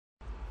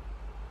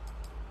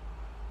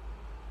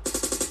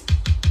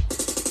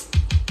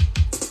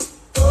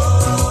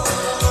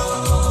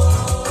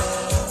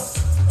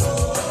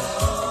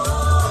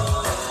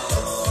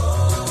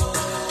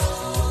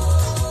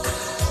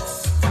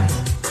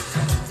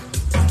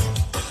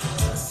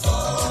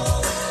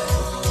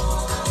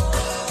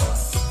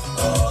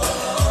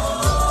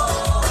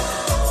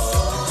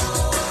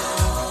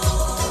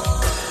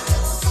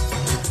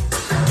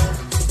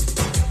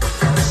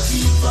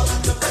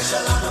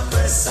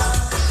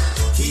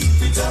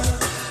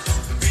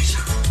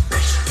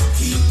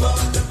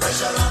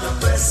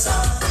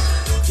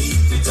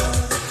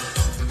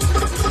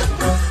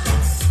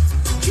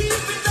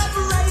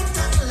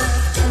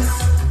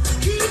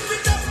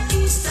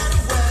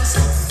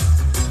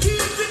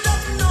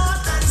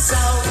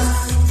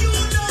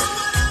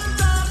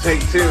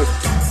take two.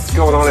 What's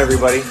going on,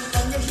 everybody?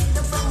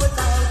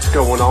 What's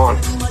going on?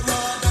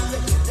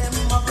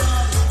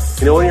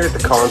 You know when you're at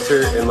the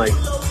concert and like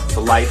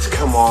the lights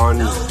come on,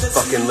 you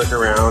fucking look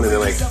around and they're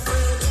like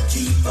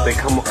they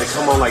come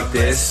on like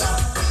this,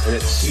 and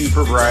it's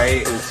super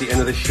bright, and it's the end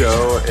of the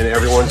show, and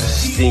everyone's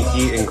just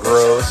stinky and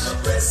gross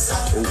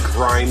and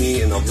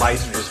grimy, and the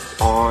lights are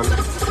just on. It's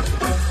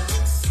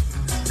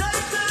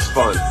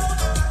fun.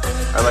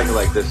 I like it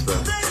like this though.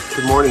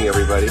 Good morning,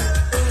 everybody.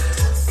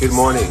 Good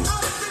morning.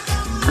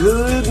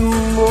 Good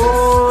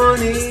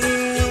morning,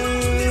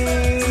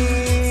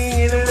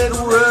 Internet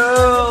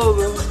world.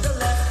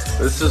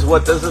 This is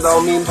What Does It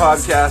All Mean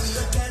podcast.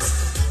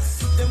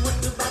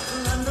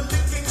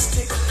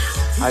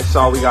 I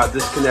saw we got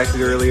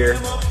disconnected earlier,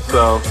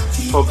 so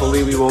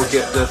hopefully we won't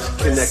get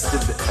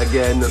disconnected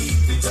again.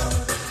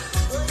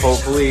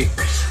 Hopefully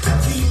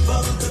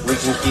we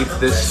can keep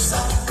this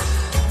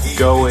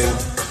going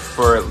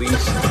for at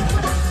least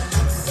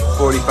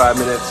 45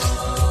 minutes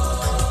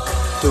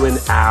to an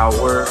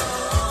hour.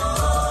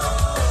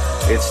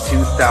 It's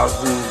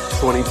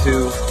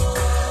 2022.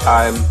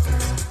 I'm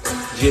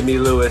Jimmy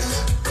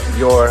Lewis,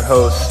 your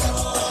host.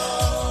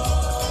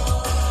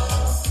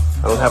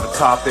 I don't have a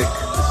topic.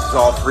 This is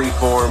all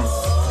free-form,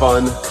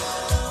 fun.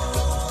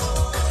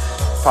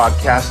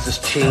 Podcast is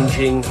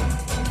changing,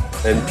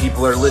 and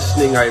people are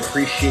listening. I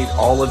appreciate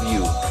all of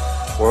you.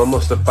 We're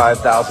almost at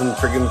 5,000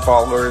 friggin'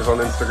 followers on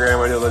Instagram.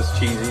 I know that's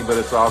cheesy, but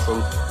it's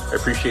awesome. I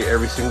appreciate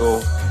every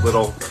single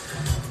little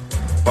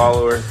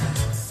follower.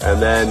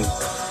 And then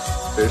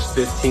there's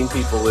 15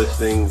 people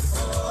listening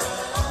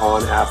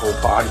on Apple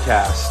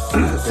Podcasts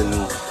and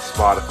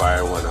Spotify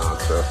and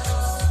whatnot. So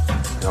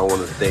I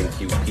want to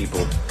thank you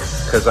people,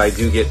 because I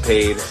do get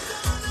paid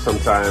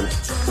sometimes.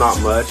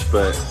 Not much,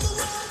 but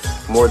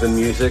more than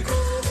music.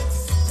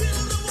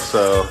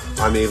 So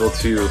I'm able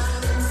to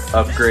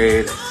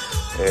upgrade,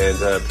 and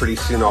pretty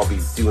soon I'll be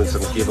doing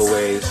some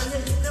giveaways.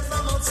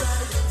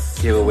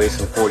 Give away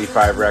some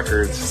 45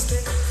 records.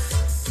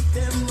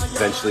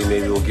 Eventually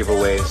maybe we'll give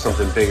away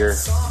something bigger.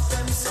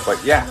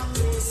 But yeah,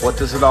 What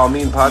Does It All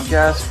Mean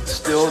podcast,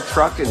 still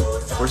trucking.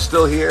 We're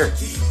still here.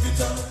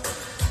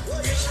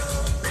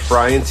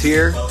 Brian's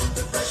here.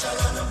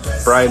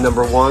 Brian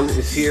number 1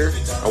 is here.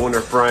 I wonder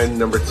if Brian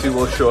number 2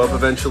 will show up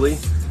eventually.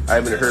 I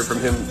haven't heard from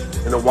him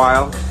in a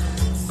while,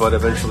 but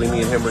eventually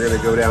me and him are going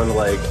to go down to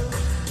like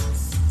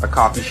a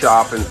coffee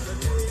shop and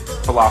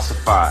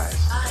philosophize.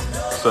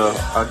 So,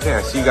 okay,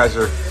 I see you guys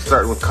are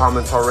starting with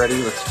comments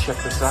already. Let's check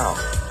this out.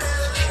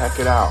 Let's check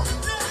it out.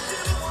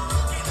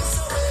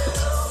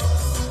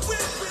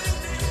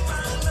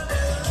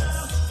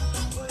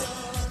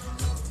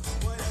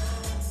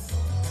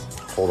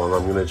 Hold on,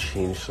 I'm going to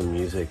change some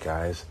music,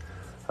 guys.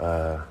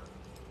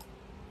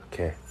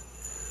 Okay.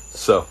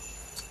 So,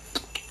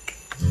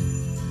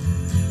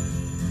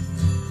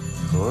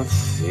 let's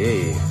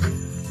see.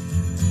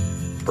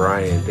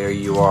 Brian, there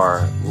you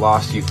are.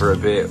 Lost you for a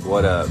bit.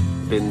 What up?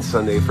 Been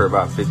Sunday for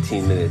about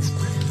 15 minutes.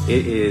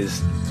 It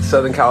is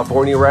Southern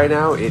California right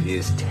now. It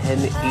is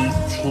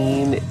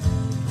 10:18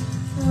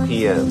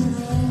 p.m.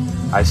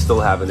 I still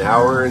have an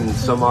hour and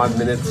some odd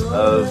minutes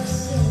of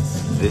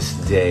this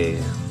day,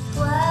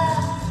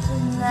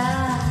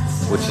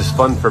 which is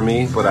fun for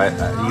me, but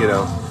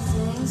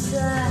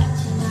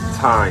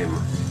time.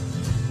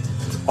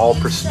 It's all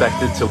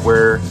perspective to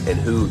where and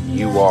who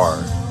you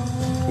are,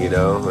 and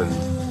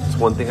it's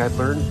one thing I've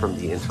learned from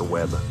the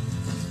interweb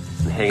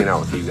and hanging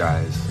out with you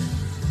guys.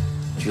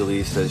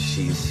 Julie says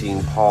she's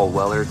seeing Paul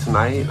Weller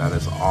tonight. That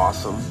is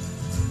awesome.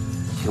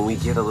 Can we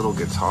get a little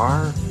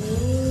guitar?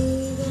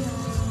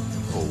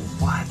 Oh,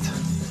 what?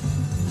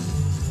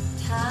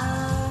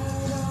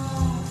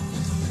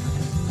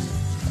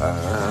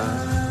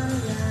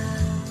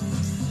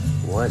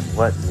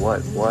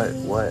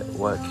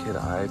 What could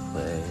I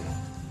play?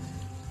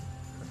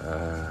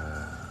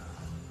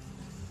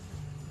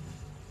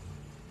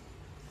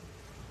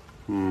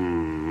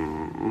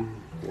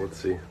 Let's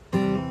see.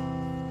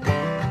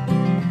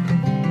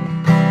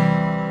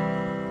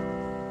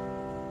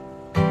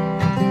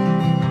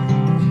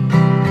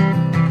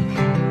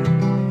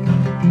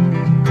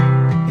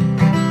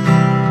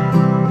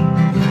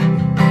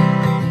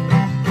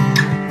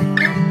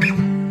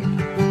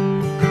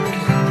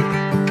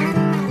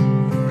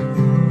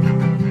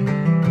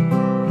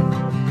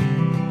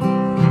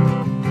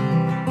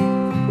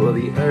 Well,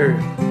 the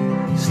earth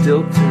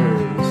still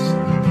turns,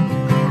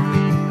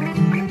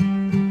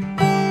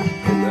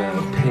 and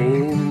the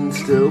pain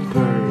still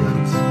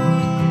burns.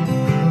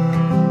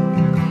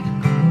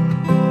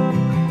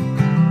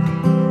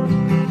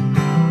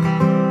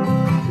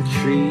 The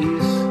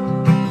trees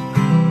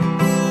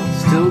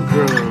still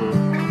grow,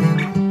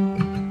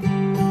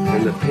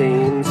 and the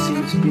pain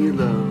seeps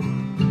below.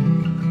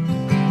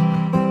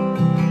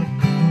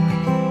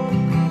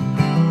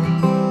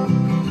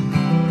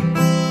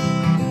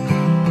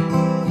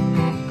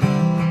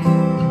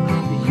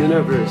 The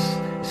universe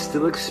is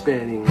still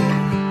expanding,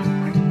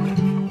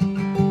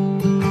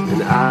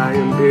 and I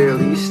am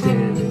barely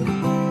standing.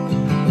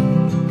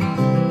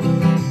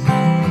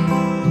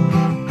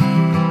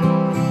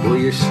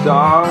 your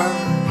star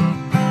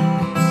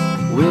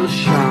will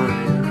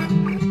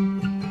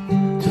shine,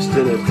 just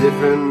in a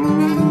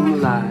different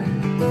light.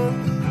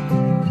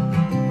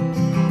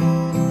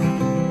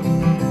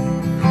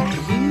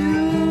 You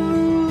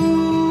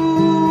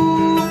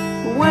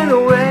went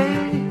away.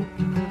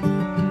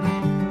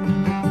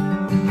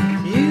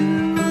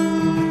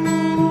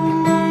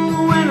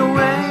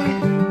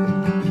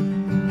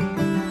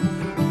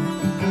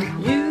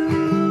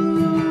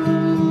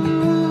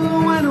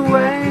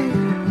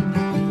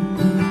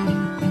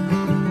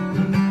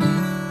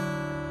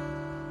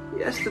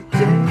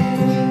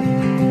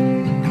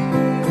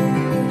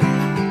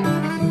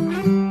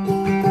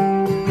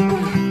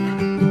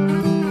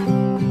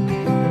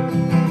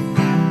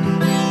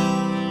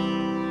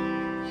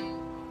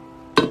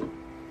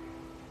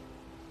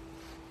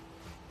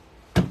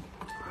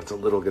 That's a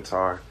little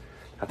guitar.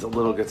 That's a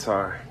little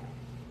guitar.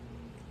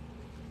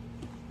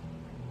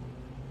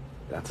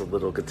 That's a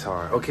little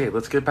guitar. Okay,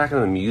 let's get back into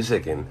the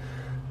music and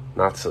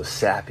not so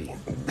sappy.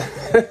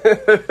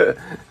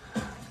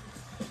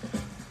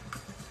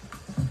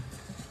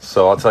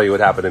 So I'll tell you what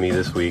happened to me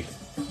this week.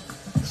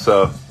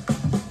 So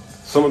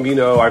some of you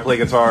know I play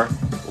guitar,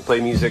 I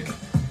play music,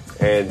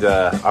 and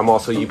I'm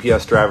also a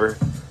UPS driver.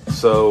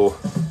 So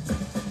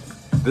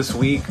this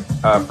week,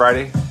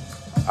 Friday,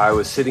 I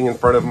was sitting in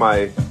front of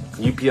my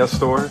UPS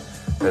store,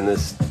 and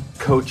this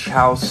Coach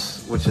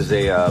House, which is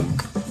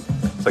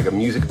it's like a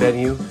music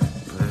venue,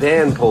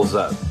 van pulls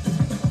up,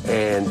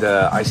 and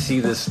I see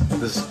this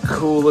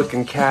cool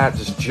looking cat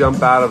just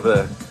jump out of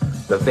the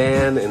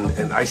van,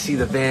 and I see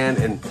the van,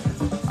 and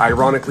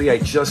ironically I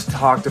just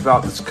talked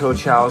about this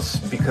Coach House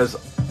because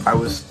I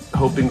was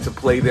hoping to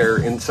play there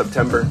in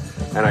September,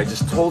 and I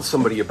just told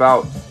somebody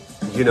about,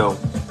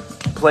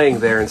 playing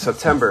there in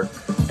September,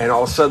 and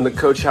all of a sudden the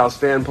Coach House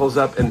van pulls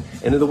up, and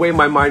the way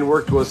my mind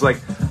worked was like,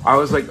 I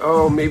was like,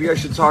 oh, maybe I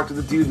should talk to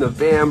the dude in the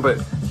van,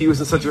 but he was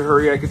in such a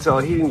hurry, I could tell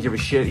he didn't give a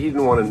shit. He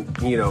didn't want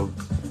to,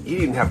 he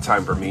didn't have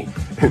time for me.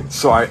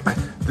 So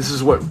this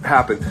is what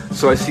happened.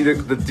 So I see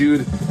the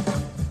dude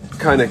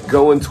kind of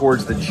going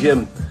towards the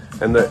gym,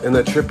 and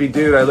the trippy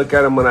dude, I look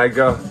at him and I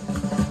go,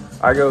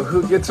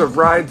 who gets a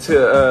ride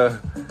to,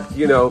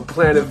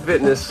 Planet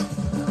Fitness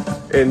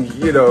and,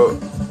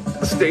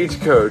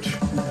 Stagecoach,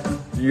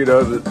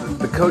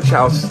 the Coach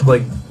House,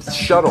 like,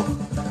 shuttle.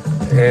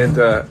 And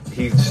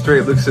he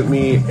straight looks at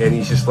me, and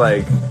he's just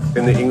like,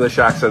 in the English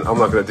accent, I'm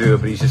not going to do it,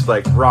 but he's just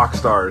like, rock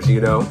stars,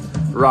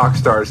 rock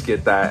stars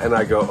get that. And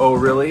I go, oh,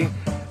 really?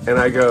 And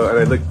I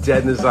look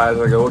dead in his eyes,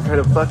 and I go, what kind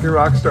of fucking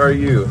rock star are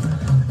you?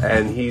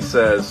 And he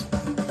says,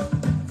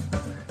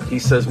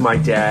 my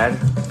dad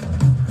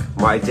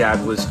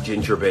was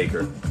Ginger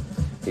Baker.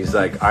 He's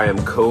like, I am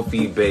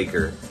Kofi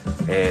Baker,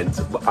 and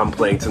I'm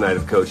playing tonight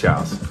at Coach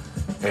House.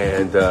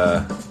 And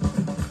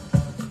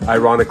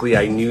ironically,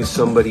 I knew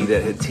somebody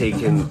that had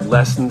taken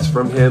lessons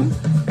from him,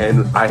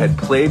 and I had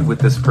played with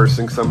this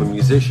person because I'm a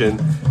musician,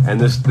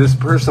 and this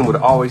person would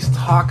always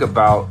talk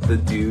about the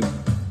dude,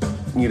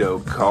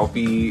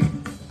 Kofi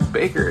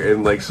Baker,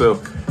 and like,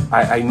 so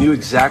I knew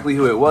exactly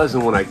who it was,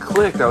 and when I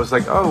clicked, I was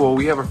like, oh, well,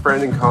 we have a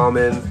friend in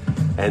common.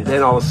 And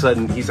then all of a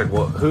sudden, he's like,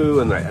 well,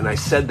 who? And I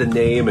said the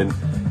name, and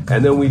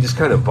then we just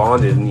kind of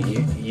bonded, and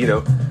he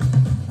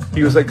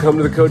was like, come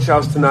to the Coach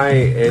House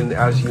tonight. And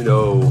as you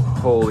know,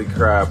 holy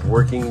crap,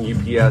 working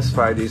UPS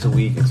 5 days a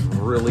week, it's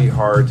really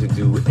hard to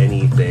do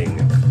anything.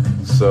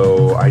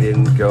 So I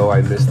didn't go,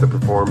 I missed the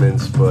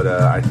performance, but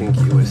I think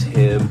it was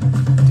him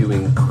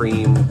doing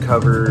Cream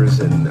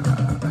covers, and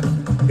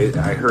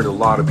I heard a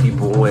lot of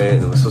people went,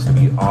 and it was supposed to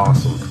be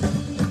awesome.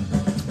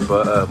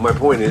 But my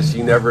point is,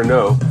 you never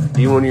know.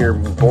 Even when you're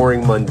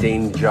boring,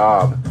 mundane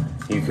job,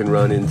 you can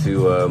run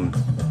into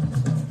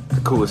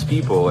the coolest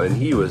people, and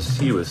he was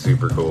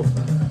super cool.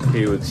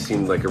 He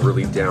seemed like a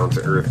really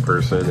down-to-earth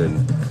person,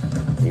 and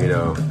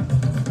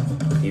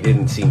he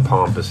didn't seem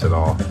pompous at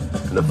all.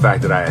 And the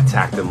fact that I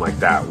attacked him like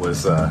that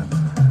was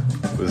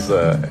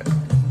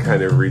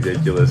kind of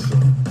ridiculous.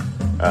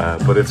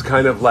 But it's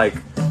kind of like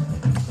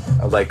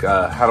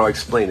how do I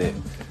explain it?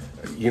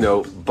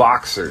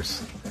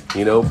 Boxers.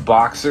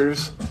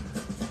 Boxers.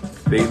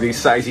 They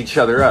size each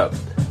other up,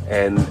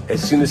 and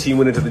as soon as he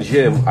went into the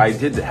gym, I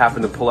did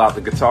happen to pull out the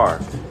guitar,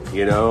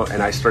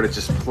 and I started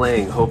just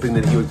playing, hoping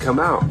that he would come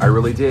out. I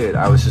really did.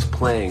 I was just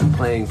playing,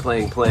 and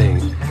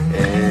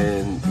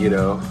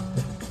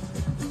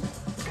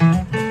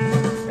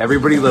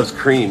everybody loves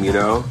Cream,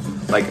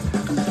 like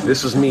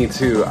this was me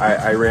too.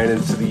 I ran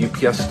into the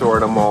UPS store,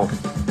 and I'm all,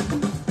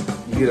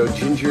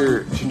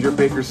 Ginger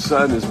Baker's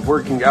son is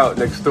working out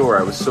next door.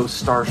 I was so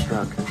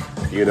starstruck,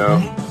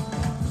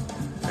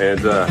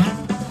 and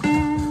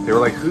they were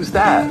like, who's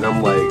that? And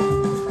I'm like,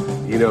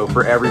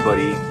 for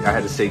everybody, I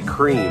had to say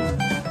Cream,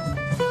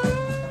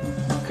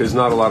 because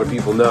not a lot of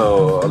people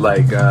know,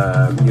 like,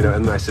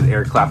 and I said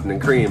Eric Clapton and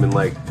Cream, and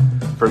like,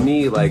 for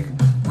me, like,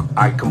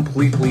 I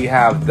completely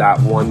have that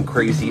one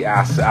crazy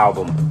ass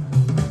album,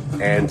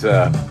 and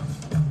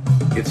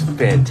it's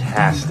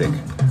fantastic.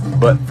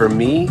 But for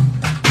me,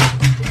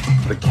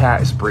 the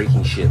cat is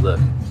breaking shit. Look.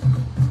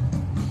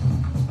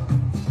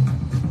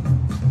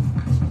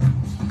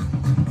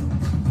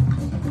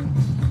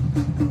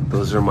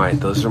 Those are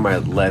my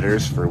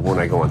letters for when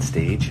I go on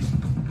stage.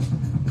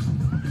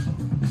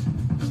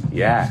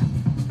 Yeah.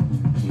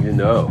 You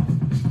know.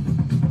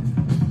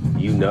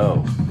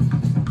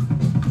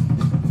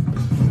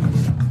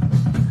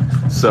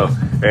 So,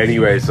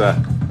 anyways, so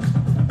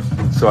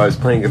I was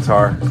playing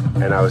guitar,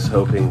 and I was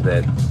hoping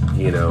that,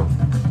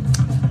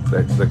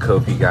 the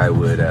Kofi guy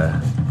would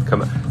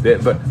come.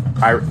 But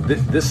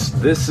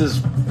this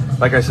is,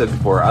 like I said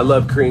before, I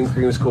love Cream.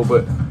 Cream is cool,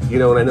 but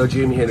and I know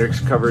Jimi Hendrix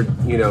covered,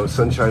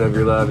 "Sunshine of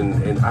Your Love,"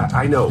 and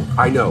I know.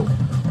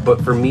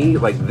 But for me,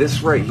 like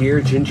this right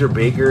here, Ginger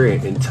Baker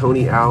and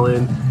Tony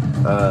Allen,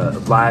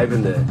 live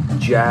in the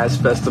Jazz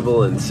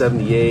Festival in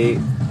 '78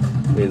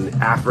 in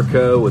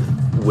Africa with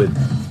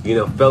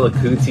Fela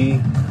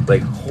Kuti,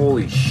 like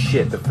holy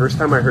shit! The first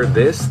time I heard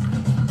this,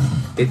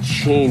 it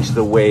changed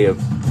the way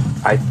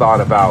I thought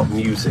about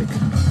music.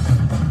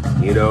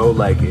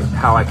 Like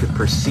how I could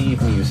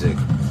perceive music,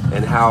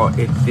 and how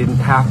it didn't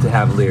have to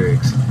have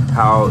lyrics.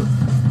 How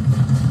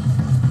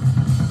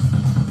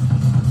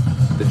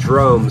the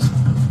drums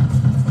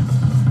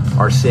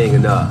are saying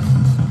enough.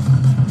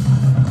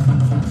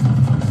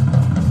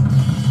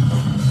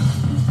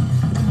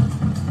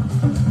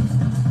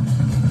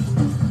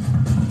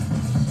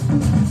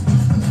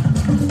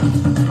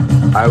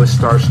 I was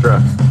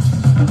starstruck.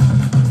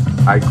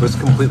 I was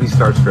completely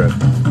starstruck.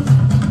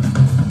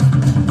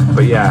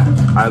 But yeah,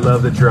 I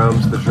love the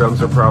drums. The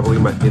drums are probably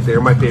they're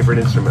my favorite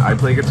instrument. I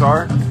play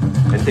guitar,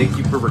 and thank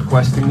you for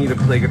requesting me to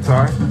play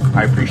guitar.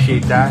 I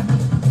appreciate that.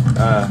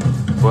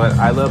 But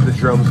I love the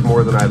drums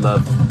more than I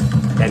love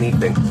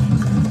anything.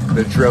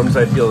 The drums,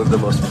 I feel, are the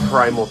most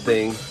primal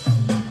thing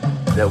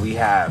that we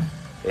have.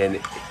 And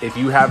if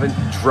you haven't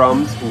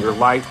drummed in your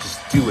life,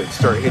 just do it.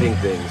 Start hitting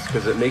things,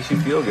 because it makes you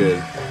feel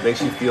good. It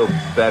makes you feel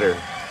better.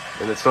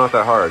 And it's not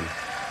that hard.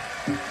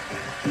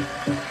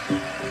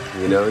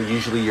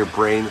 Usually your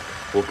brain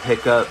will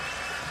pick up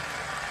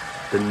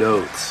the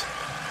notes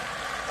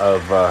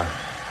of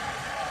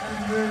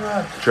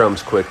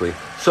drums quickly.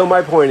 So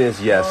my point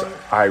is, yes,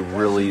 I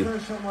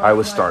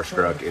was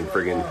starstruck, and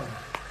friggin'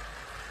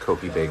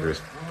 Kofi Baker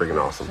is friggin'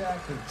 awesome.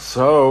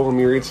 So let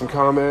me read some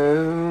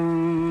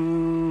comments.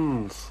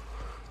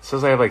 It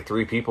says I have like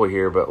 3 people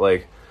here, but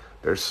like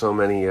there's so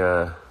many,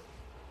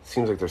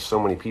 seems like there's so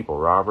many people.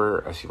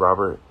 Robert, I see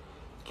Robert,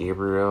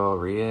 Gabriel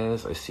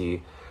Reyes, I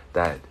see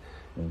that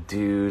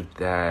dude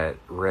that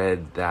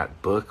read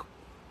that book.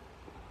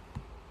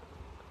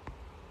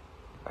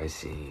 I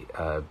see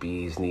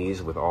Bee's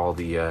Knees with all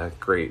the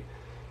great,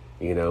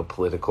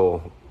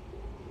 political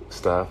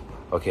stuff.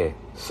 Okay,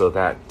 so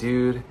that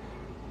dude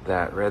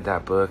that read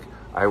that book.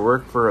 I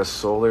work for a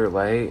solar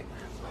light.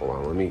 Hold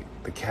on,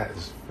 the cat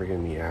is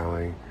friggin'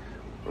 meowing.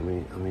 Let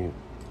me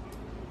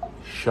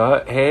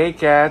shut. Hey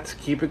cats,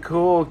 keep it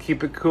cool.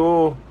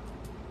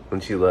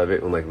 Don't you love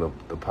it when like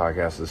the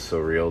podcast is so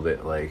real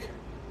that like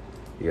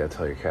you gotta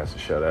tell your cats to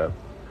shut up?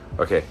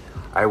 Okay,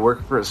 I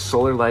work for a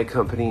solar light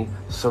company.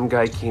 Some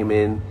guy came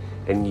in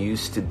and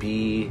used to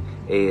be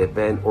a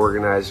event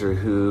organizer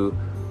who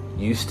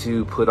used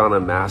to put on a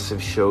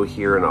massive show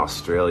here in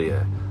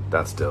Australia.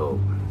 That's dope.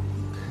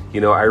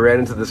 I ran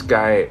into this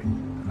guy,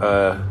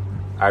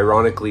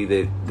 ironically,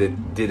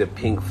 that did a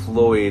Pink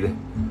Floyd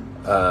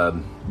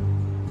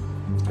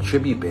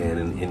tribute band,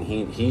 and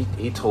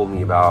he told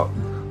me about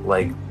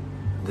like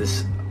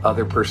this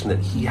other person that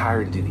he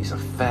hired to do these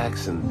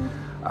effects. And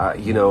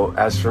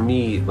as for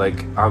me,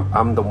 like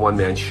I'm the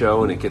one-man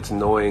show, and it gets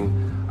annoying.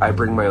 I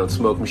bring my own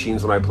smoke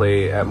machines when I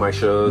play at my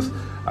shows.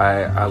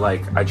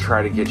 I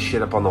try to get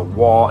shit up on the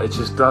wall. It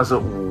just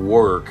doesn't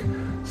work.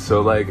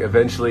 So like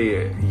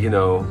eventually,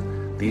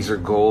 these are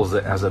goals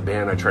that as a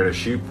band I try to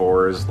shoot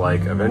for, is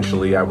like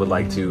eventually I would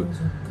like to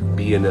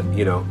be in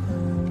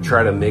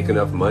try to make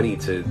enough money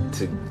to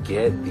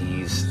get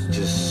these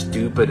just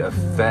stupid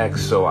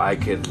effects so I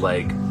could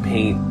like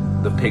paint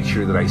the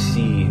picture that I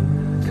see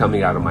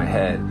coming out of my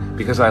head,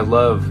 because I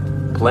love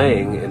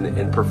playing,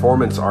 and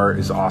performance art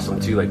is awesome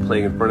too. Like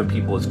playing in front of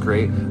people is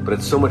great, but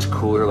it's so much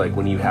cooler like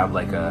when you have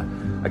like a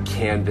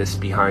canvas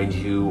behind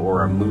you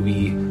or a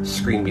movie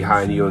screen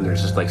behind you, and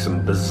there's just like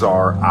some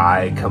bizarre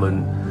eye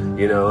coming,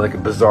 like a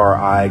bizarre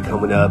eye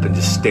coming up and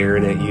just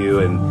staring at you,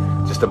 and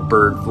just a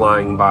bird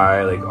flying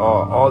by, like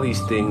all these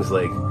things,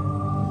 like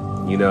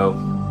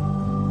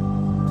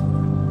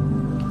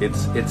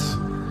it's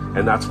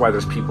and that's why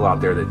there's people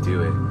out there that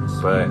do it.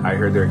 But I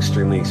heard they're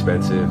extremely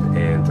expensive,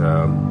 and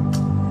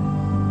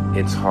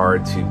it's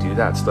hard to do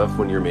that stuff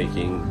when you're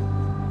making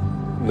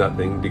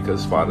nothing,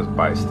 because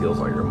Spotify steals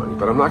all your money.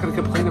 But I'm not going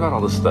to complain about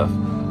all this stuff.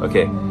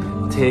 Okay,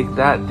 take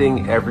that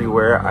thing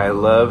everywhere. I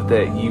love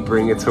that you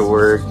bring it to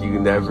work. You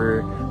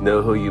never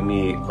know who you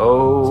meet.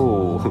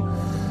 Oh,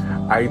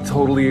 I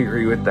totally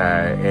agree with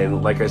that.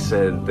 And like I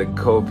said, the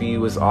Kofi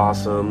was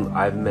awesome.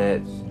 I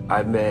met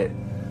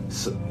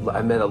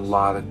a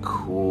lot of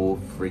cool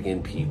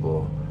friggin'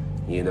 people,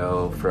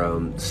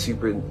 from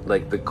super,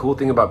 like the cool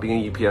thing about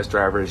being a UPS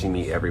driver is you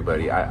meet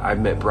everybody. I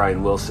met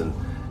Brian Wilson,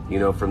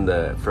 from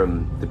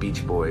the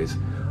Beach Boys.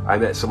 I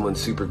met someone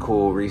super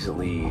cool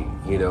recently,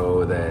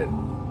 that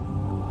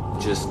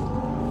just,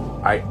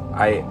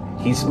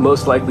 he's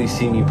most likely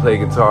seen me play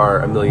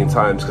guitar a million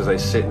times because I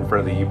sit in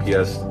front of the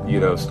UPS,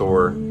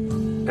 store,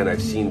 and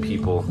I've seen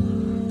people,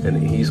 and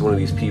he's one of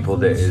these people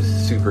that is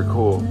super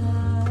cool.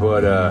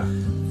 But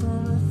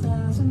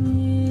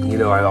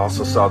I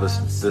also saw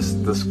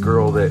this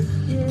girl that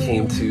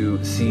came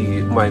to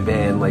see my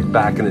band like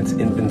back in its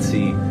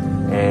infancy,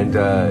 and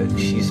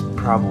she's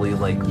probably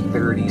like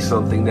 30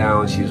 something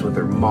now, and she was with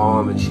her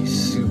mom, and she's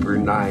super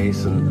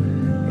nice,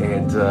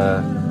 and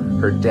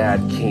her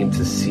dad came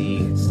to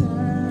see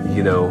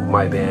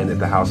my band at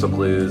the House of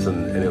Blues,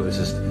 and it was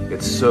just,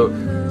 it's so,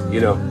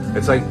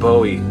 it's like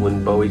Bowie,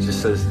 when Bowie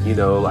just says, I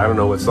don't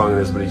know what song it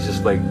is, but he's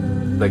just like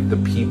the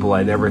people,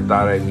 I never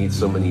thought I'd meet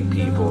so many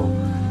people.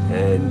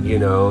 And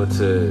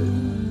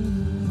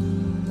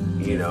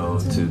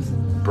to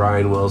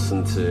Brian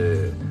Wilson,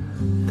 to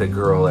the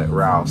girl at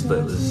Ralph's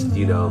that was,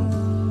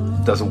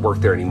 doesn't work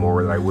there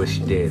anymore, that I wish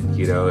did,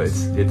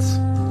 it's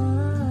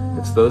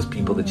those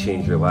people that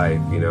change your life,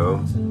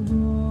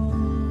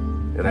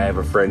 And I have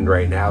a friend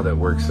right now that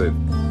works at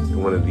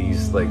one of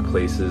these like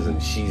places, and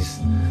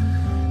she's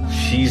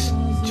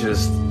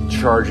just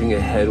charging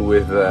ahead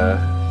with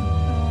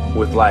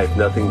life.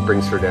 Nothing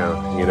brings her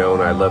down,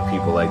 and I love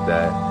people like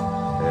that.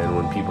 And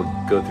when people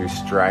go through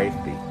strife,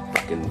 they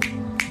fucking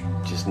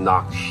just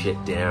knock shit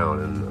down,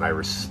 and I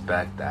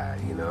respect that,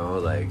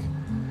 like,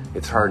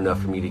 it's hard enough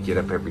for me to get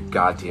up every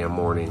goddamn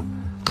morning,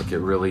 like it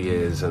really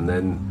is, and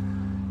then,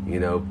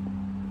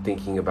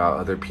 thinking about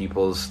other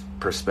people's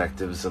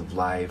perspectives of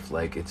life,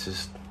 like, it's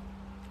just,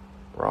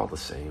 we're all the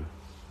same.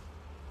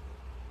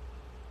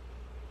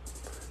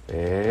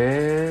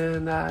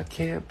 And I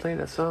can't play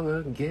that song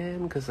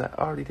again because I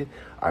already did.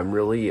 I'm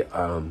really,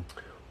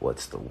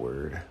 what's the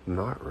word?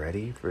 Not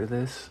ready for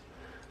this,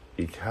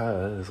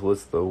 because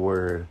what's the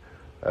word?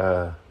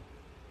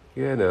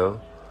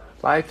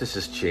 Life is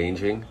just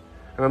changing,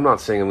 and I'm not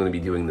saying I'm going to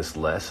be doing this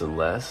less and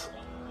less,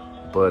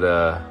 but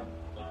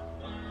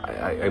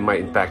I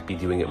might in fact be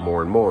doing it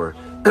more and more,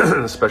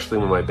 especially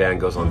when my band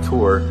goes on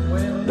tour.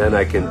 Then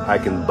I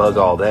can bug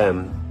all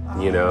them,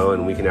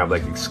 and we can have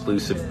like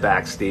exclusive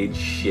backstage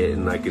shit,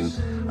 and I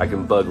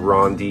can bug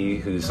Ron D,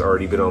 who's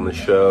already been on the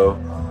show,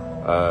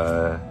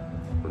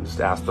 and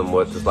just ask them,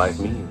 what does life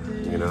mean,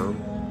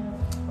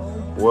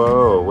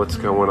 Whoa, what's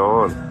going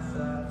on?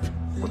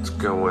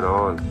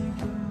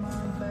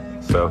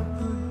 So,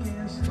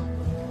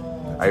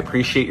 I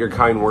appreciate your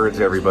kind words,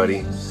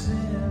 everybody.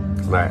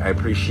 I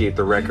appreciate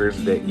the record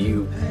that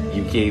you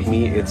gave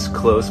me. It's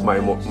close.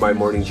 My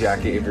morning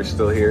jacket, if you're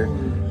still here,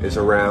 is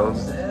around,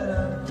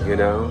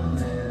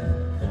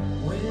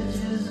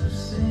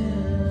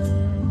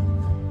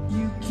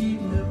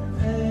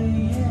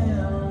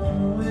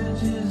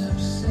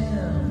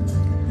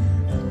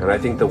 And I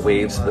think the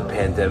waves of the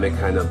pandemic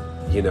kind of,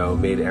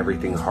 made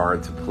everything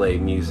hard to play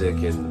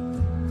music, and,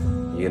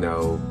 it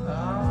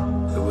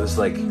was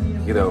like,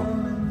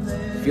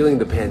 feeling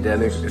the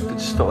pandemic, it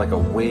just felt like a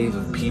wave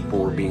of people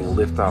were being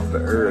lifted off the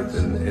earth,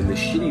 and the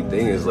shitty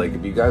thing is, like,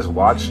 if you guys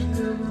watched,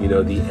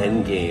 the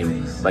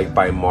Endgame, like,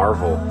 by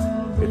Marvel,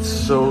 it's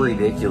so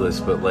ridiculous,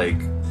 but, like,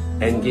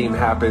 Endgame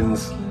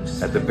happens,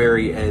 at the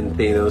very end,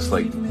 Thanos,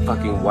 like,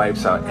 fucking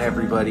wipes out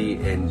everybody,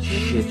 and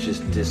shit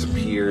just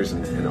disappears,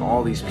 and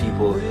all these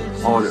people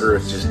on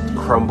Earth just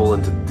crumble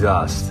into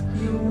dust,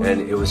 and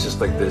it was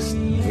just like this,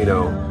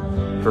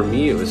 for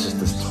me, it was just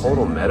this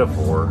total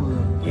metaphor,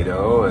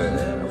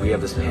 we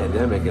have this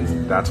pandemic,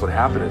 and that's what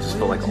happened. It just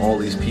felt like all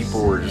these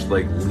people were just,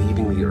 like,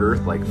 leaving the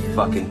Earth, like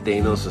fucking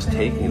Thanos was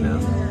taking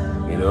them,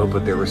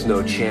 but there was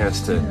no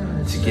chance to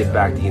get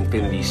back the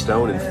Infinity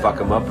Stone and fuck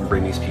them up and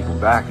bring these people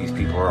back. These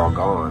people are all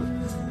gone,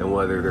 and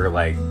whether they're,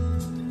 like,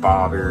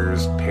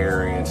 fathers,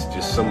 parents,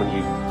 just someone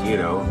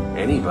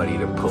anybody,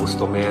 the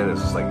postal man,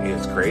 it's just like,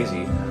 it's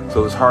crazy. So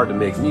it was hard to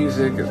make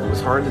music, it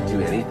was hard to do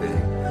anything.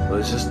 It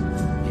was just,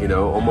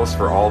 almost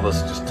for all of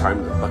us, just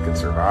time to fucking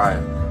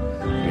survive,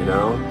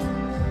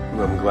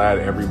 And I'm glad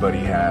everybody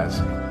has.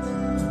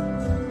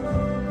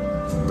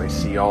 And I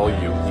see all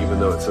you, even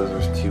though it says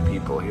there's 2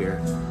 people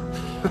here.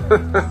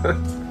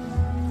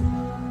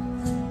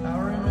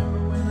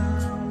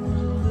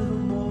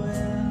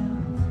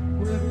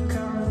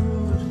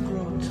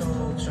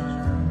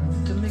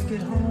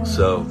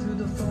 So,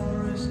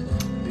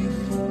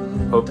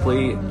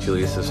 hopefully,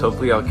 Julia says,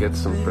 hopefully I'll get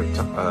some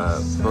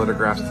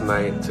photographs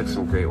tonight. Took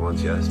some great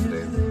ones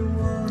yesterday.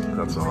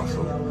 That's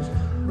awesome.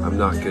 I'm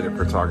not good at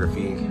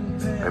photography.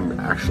 I'm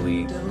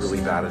actually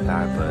really bad at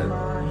that, but,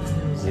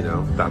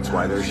 that's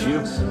why there's you.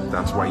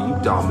 That's why you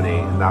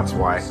dominate, and that's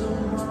why,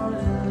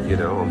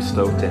 I'm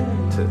stoked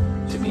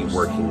to be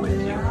working with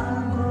you.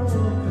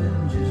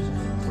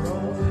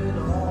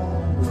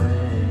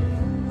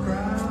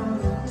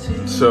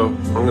 So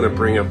I'm gonna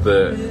bring up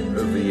the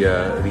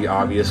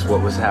obvious,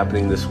 what was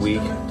happening this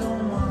week.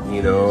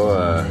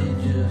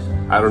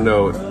 I don't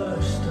know,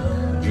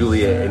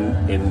 Julia,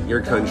 in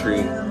your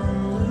country,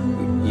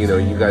 you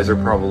guys are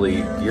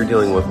you're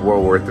dealing with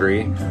World War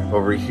III.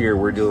 Over here,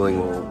 we're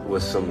dealing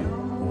with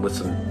some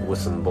with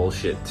some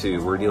bullshit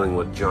too. We're dealing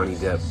with Johnny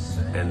Depp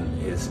and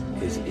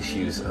his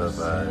issues of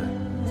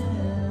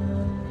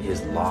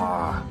his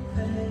law,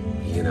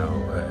 you know,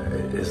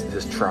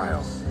 his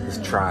trial,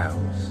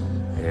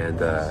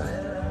 and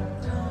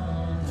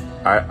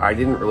I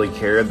didn't really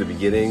care at the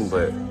beginning,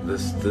 but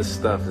this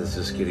stuff is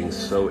just getting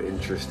so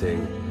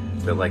interesting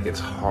that like it's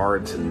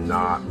hard to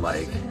not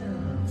like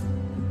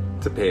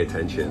to pay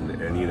attention.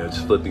 And you know,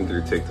 just flipping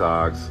through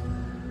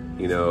TikToks,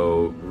 you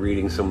know,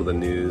 reading some of the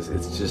news,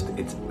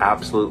 it's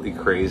absolutely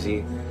crazy,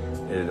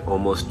 and it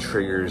almost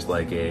triggers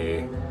like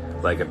a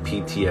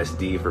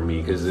PTSD for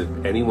me, because if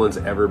anyone's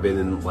ever been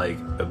in like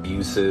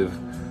abusive,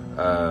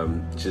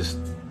 just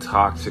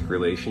toxic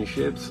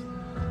relationships,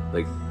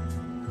 like,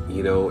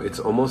 you know, it's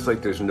almost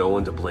like there's no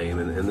one to blame.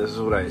 And this is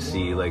what I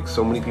see, like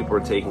so many people are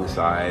taking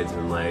sides,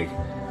 and like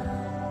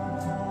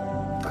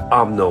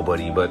I'm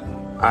nobody, but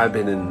I've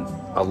been in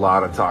a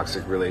lot of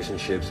toxic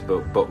relationships,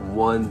 but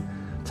one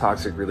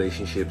toxic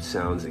relationship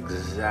sounds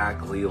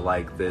exactly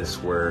like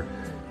this, where,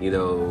 you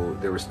know,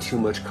 there was too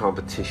much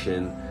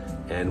competition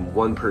and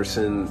one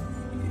person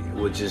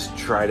would just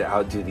try to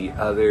outdo the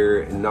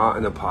other, not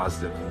in a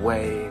positive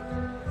way,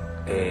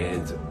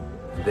 and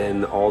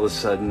then all of a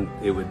sudden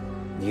it would,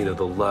 you know,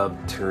 the love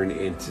turn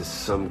into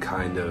some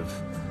kind of,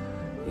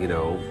 you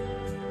know,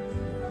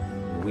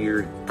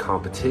 weird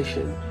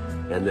competition.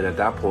 And then at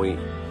that point,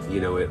 you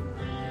know,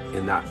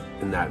 in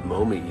that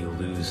moment you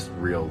lose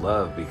real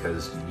love,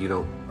 because you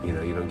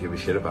don't give a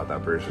shit about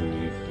that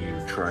person.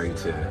 You're trying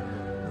to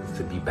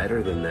be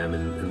better than them,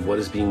 and what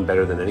is being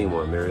better than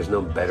anyone? There is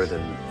no better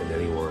than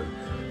anyone.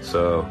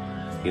 So,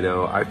 you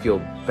know, I feel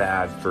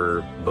bad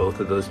for both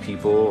of those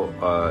people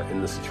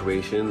in the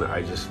situation.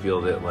 I just feel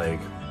that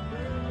like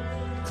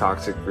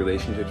toxic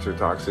relationships are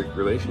toxic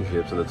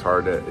relationships, and it's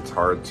hard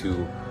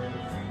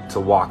to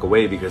walk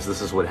away, because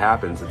this is what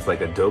happens. It's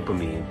like a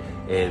dopamine,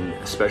 and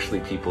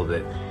especially people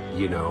that,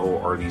 you know,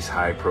 are these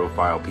high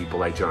profile people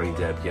like Johnny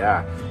Depp.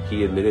 Yeah,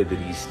 he admitted that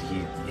he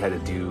had to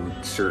do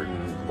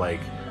certain like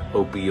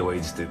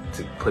opioids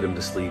to put him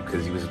to sleep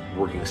because he was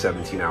working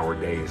 17-hour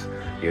days,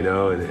 you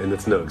know, and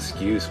it's no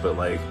excuse, but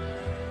like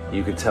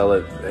you could tell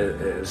at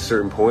a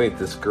certain point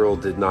this girl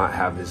did not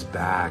have his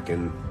back,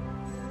 and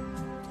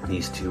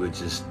these two would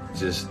just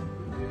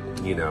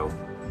you know,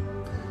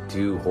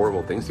 do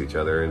horrible things to each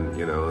other. And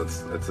you know,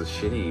 it's a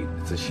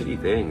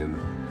shitty thing, and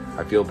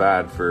I feel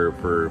bad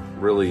for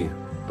really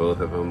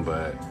both of them,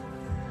 but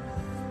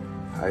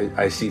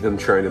I see them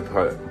trying to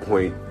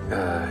put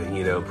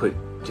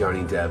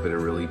Johnny Depp in a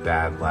really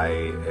bad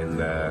light, and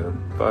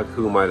fuck,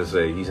 who am I to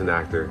say? He's an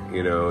actor,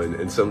 you know,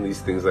 and some of these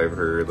things I've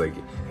heard, like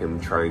him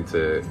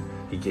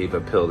he gave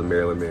a pill to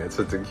Marilyn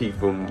Manson to keep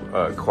him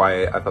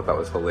quiet. I thought that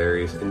was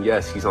hilarious. And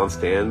yes, he's on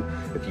stand.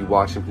 If you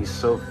watch him, he's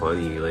so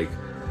funny. Like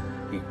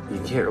you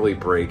can't really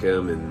break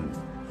him, and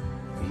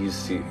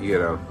he's, you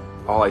know,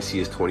 all I see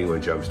is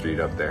 21 Jump Street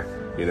up there.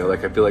 You know,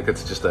 like I feel like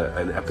it's just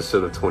an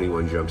episode of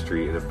 21 Jump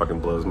Street, and it fucking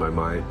blows my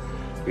mind,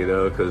 you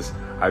know, because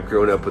I've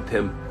grown up with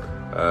him.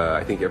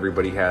 I think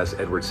everybody has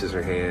Edward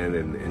Scissorhand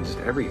and just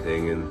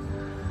everything. And,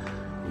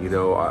 you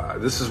know,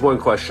 this is one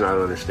question I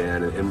don't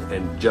understand.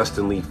 And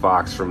Justin Lee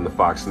Fox from the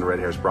Fox and the Red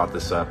Hairs brought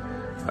this up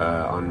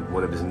on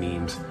one of his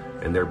memes.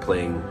 And they're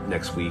playing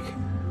next week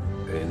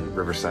in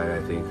Riverside,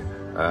 I think.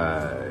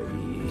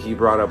 He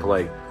brought up,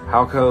 like,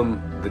 how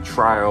come the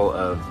trial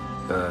of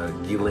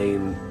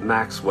Ghislaine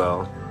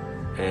Maxwell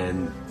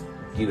and,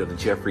 you know, the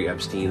Jeffrey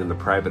Epstein and the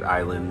private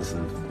islands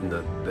and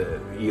the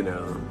you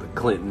know, the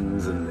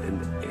Clintons and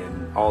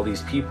all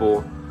these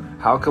people,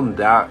 how come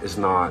that is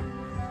not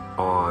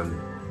on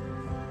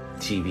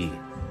TV,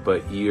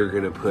 but you're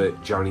gonna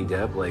put Johnny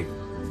Depp like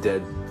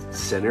dead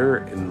center,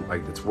 and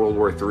like it's World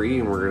War III,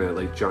 and we're gonna,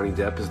 like, Johnny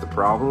Depp is the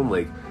problem?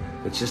 Like,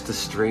 it's just a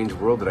strange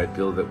world that I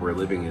feel that we're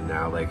living in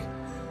now. Like,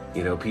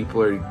 you know,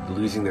 people are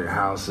losing their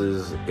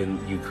houses in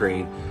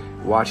Ukraine,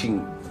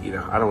 watching, you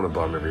know, I don't want to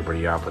bum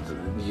everybody out, but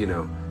you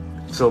know,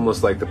 it's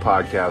almost like the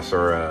podcasts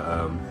are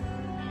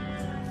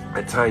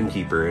a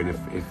timekeeper, and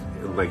if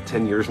like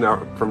 10 years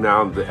from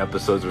now the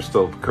episodes are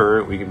still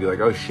current, we can be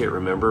like, oh shit,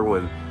 remember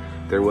when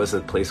there was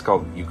a place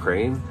called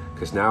Ukraine?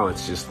 Because now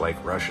it's just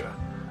like Russia,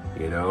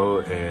 you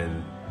know.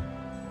 And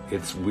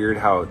it's weird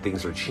how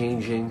things are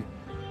changing,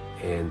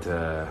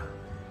 and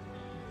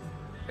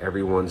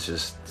everyone's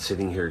just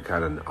sitting here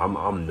kind of,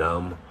 I'm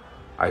numb.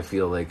 I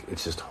feel like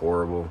it's just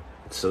horrible.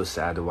 It's so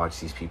sad to watch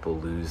these people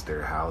lose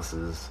their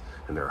houses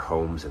and their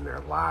homes and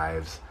their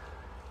lives,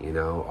 you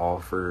know, all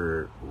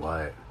for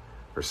what?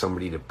 For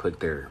somebody to put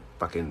their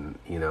fucking,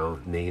 you know,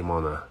 name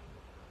on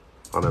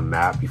a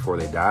map before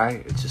they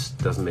die. It just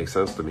doesn't make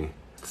sense to me.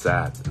 It's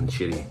sad and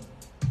shitty,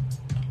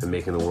 and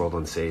making the world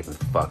unsafe and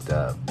fucked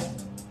up.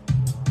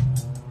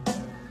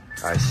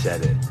 I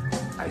said it.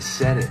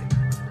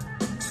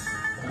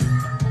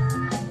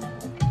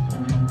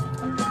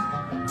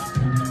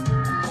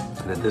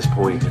 And at this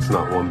point, it's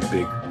not one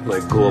big,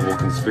 like, global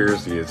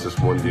conspiracy. It's just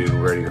one dude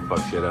ready to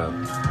fuck shit up.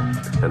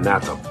 And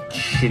that's a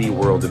shitty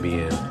world to be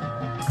in.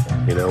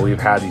 You know, we've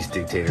had these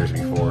dictators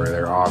before.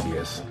 They're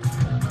obvious.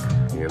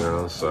 You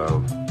know,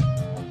 so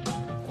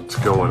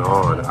going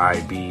on,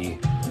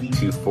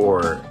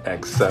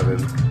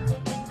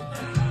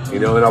 IB24X7? You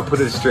know, and I'll put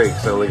it straight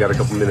because I only got a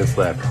couple minutes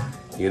left.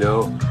 You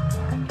know,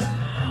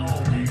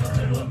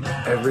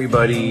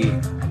 everybody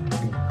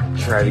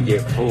tried to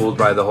get fooled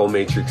by the whole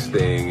Matrix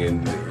thing,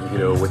 and you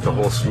know, with the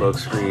whole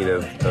smokescreen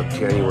of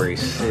January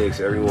 6th,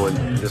 everyone,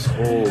 this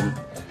whole,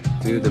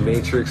 dude, the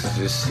Matrix is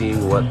just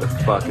seeing what the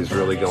fuck is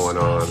really going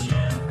on.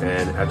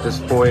 And at this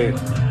point,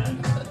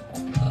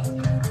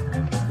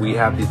 we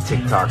have the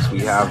TikToks, we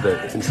have the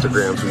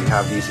Instagrams, we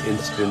have these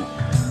instant,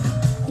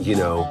 you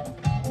know,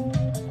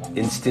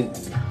 instant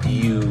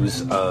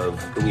views of,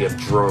 and we have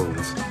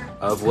drones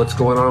of what's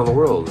going on in the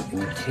world.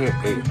 And you can't,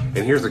 and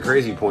here's the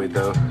crazy point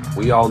though,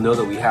 we all know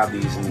that we have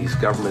these, and these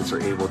governments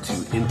are able to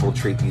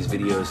infiltrate these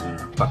videos and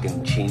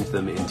fucking change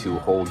them into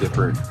whole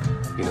different,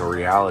 you know,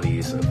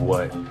 realities of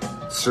what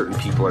certain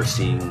people are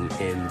seeing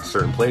in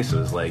certain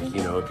places. Like,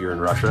 you know, if you're in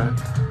Russia,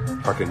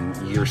 fucking,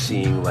 you're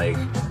seeing like,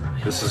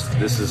 this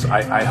is,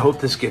 I hope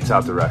this gets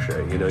out to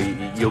Russia. You know,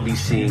 you'll be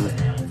seeing,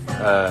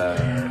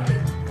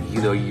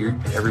 you know,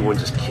 everyone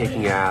just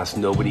kicking ass,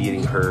 nobody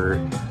getting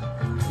hurt,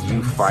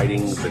 you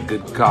fighting the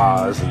good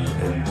cause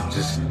and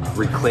just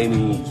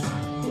reclaiming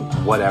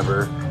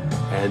whatever.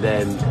 And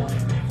then,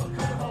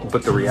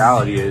 but the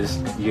reality is,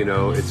 you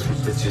know, it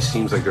just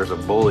seems like there's a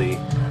bully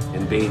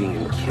invading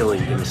and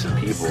killing innocent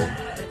people.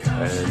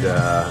 And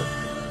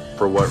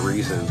for what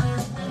reason?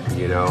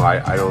 You know,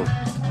 I don't,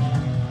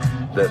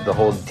 the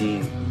whole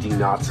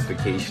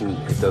denazification,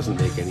 it doesn't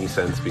make any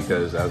sense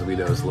because, as we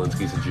know,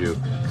 Zelensky's a Jew.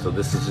 So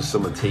this is just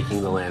someone taking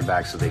the land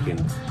back so they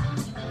can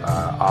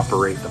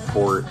operate the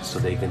port, so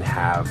they can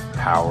have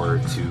power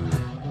to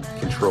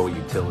control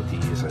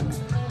utilities and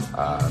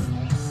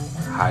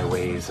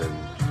highways and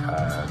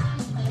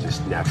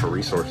just natural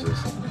resources.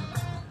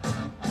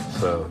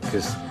 So,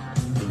 because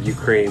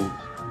Ukraine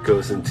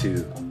goes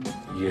into,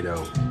 you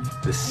know,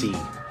 the sea.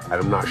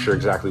 I'm not sure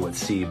exactly what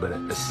sea, but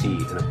a sea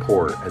and a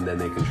port, and then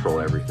they control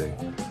everything.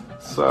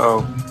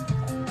 So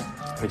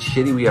it's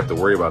shitty we have to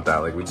worry about that.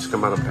 Like, we just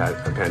come out of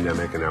a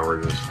pandemic and now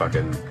we're just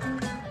fucking,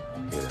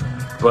 you know.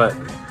 But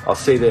I'll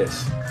say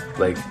this,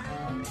 like,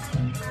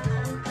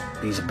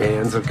 these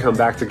bands have come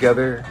back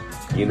together,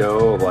 you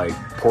know, like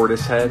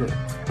Portishead.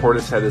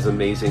 Portishead is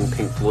amazing.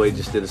 Pink Floyd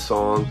just did a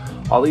song.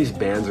 All these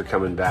bands are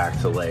coming back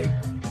to, like,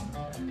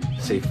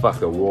 say fuck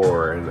the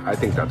war, and I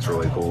think that's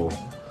really cool.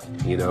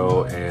 You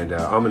know, and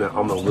I'm in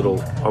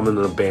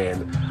a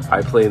band.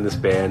 I play in this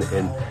band,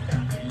 and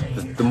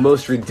the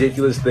most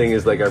ridiculous thing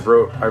is, like, I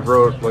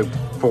wrote like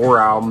 4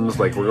 albums.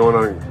 Like, we're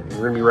gonna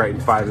be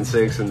writing 5 and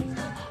 6, and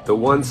the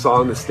one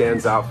song that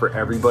stands out for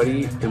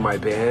everybody in my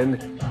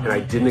band, and I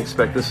didn't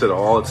expect this at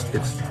all.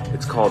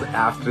 It's called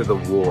After the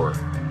War.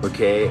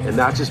 Okay, and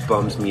that just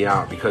bums me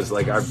out because,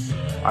 like,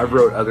 I've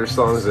wrote other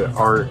songs that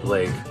aren't,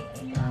 like,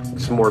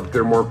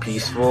 they're more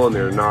peaceful, and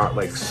they're not,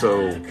 like,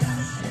 so,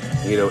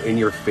 you know, in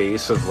your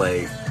face of,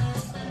 like,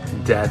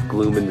 death,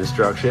 gloom, and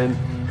destruction.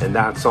 And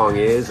that song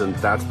is, and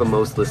that's the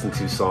most listened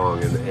to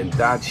song, and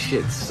that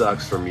shit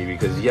sucks for me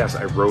because, yes,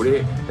 I wrote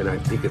it and I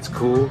think it's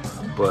cool,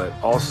 but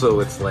also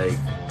it's like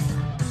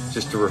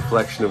just a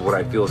reflection of what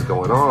I feel is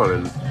going on,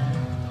 and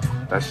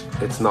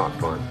it's not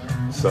fun.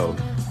 So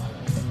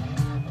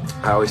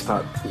I always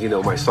thought, you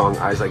know, my song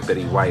Eyes Like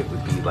Betty White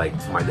would be like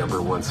my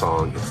 #1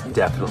 song. It's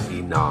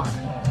definitely not.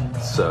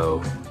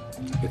 So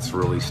it's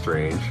really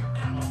strange.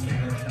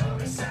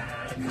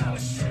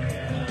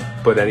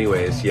 But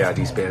anyways, yeah,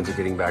 these bands are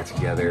getting back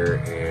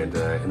together, and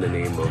in the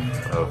name of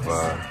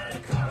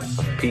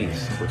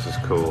peace, which is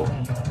cool.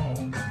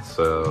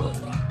 So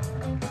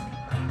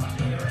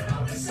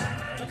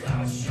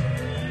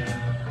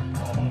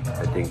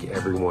I think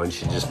everyone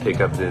should just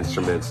pick up the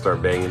instrument,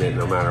 start banging it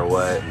no matter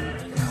what, and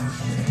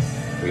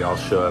we all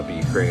show up at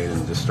Ukraine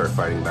and just start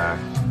fighting back.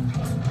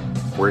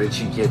 Where did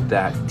you get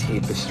that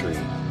tapestry?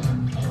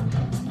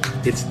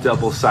 It's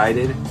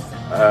double-sided.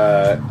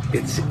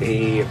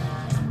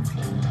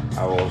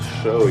 I will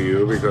show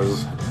you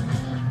because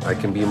I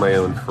can be my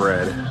own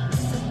Fred.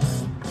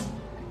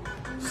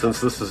 Since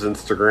this is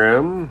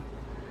Instagram,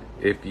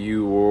 if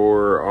you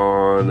were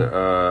on,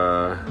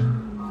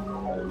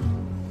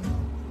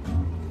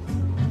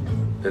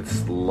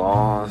 it's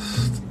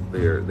Lost.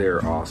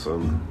 They're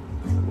awesome.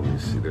 Let me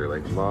see. They're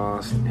like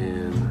Lost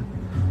in.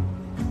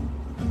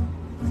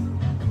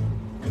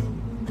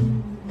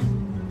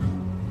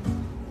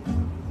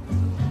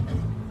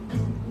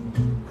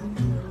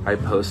 I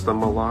post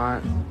them a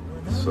lot.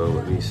 So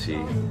let me see.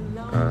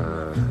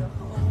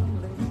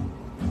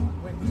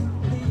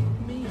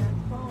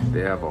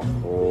 They have a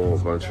whole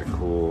bunch of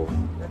cool.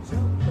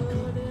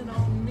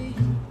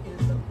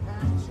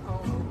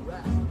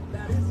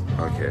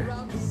 Okay.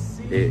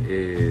 It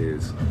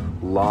is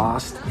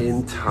Lost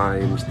in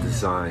Times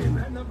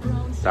Design.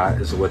 That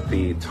is what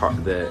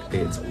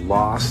it's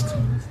Lost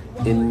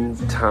in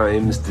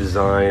Times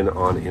Design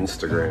on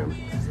Instagram.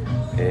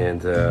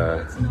 And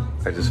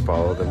I just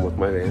follow them with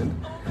my band.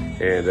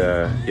 And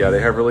yeah, they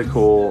have really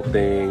cool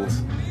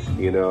things,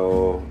 you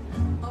know,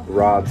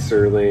 Rod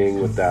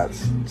Serling with that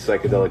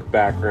psychedelic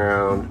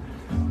background.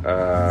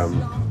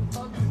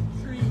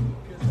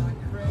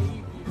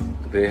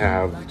 They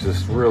have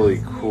just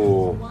really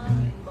cool,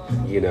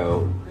 you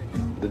know,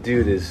 the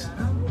dude is,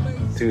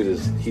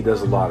 he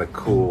does a lot of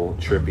cool,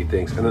 trippy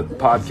things. And the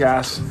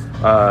podcasts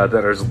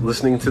that are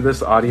listening to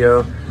this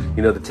audio,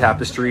 you know, the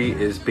tapestry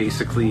is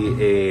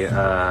basically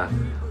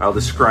I'll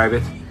describe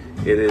it.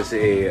 It is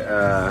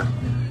a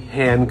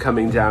hand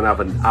coming down out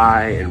of an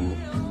eye, and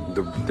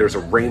there's a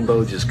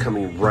rainbow just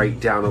coming right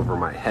down over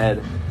my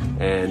head.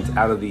 And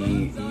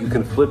you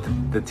can flip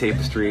the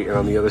tapestry, and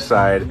on the other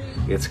side,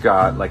 it's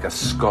got like a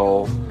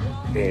skull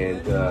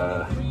and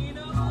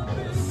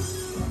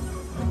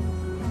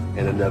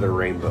another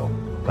rainbow.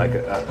 Like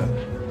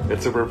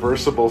it's a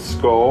reversible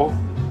skull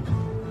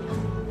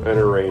and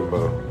a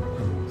rainbow.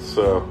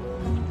 So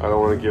I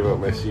don't want to give up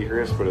my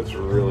secrets, but it's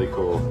really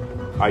cool.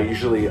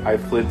 I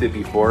flipped it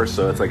before,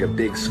 so it's like a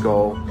big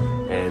skull.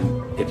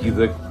 And if you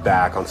look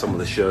back on some of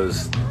the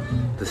shows,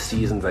 the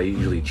seasons, I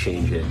usually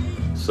change it.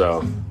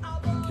 So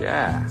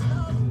yeah,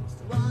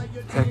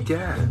 heck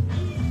yeah.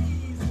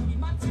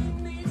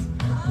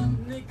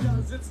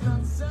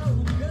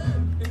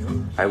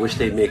 I wish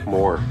they'd make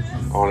more,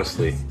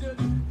 honestly.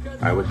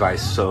 I would buy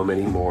so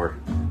many more.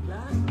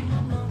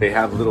 They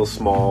have little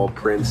small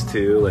prints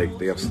too, like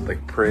they have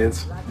like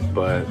prints,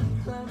 but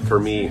for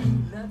me,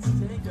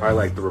 I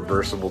like the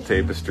reversible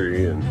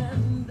tapestry, and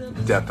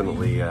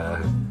definitely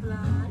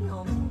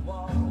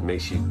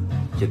makes you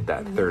get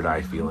that third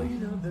eye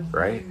feeling,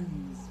 right?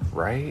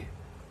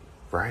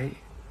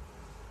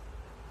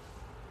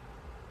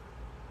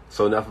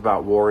 So enough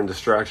about war and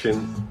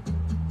destruction.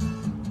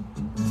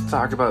 Let's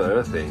talk about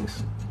other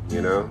things,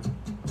 you know?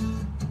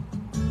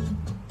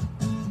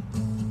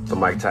 The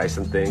Mike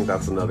Tyson thing,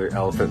 that's another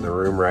elephant in the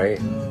room,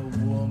 right?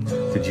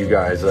 Did you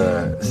guys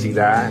see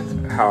that?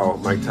 How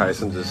Mike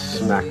Tyson just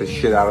smacked the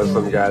shit out of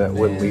some guy that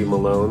wouldn't leave him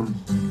alone?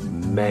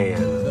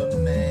 Man,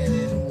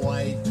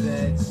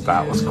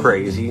 that was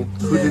crazy.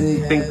 Who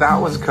didn't think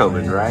that was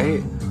coming,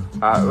 right?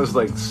 It was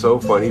like so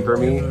funny for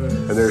me.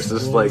 And there's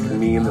this like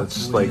meme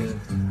that's like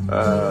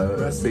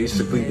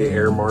basically the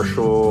air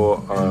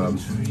marshal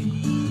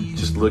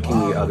just looking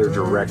the other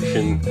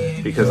direction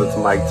because it's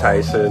Mike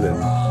Tyson, and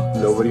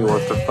nobody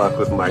wants to fuck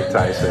with Mike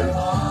Tyson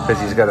because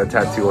he's got a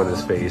tattoo on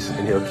his face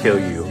and he'll kill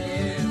you.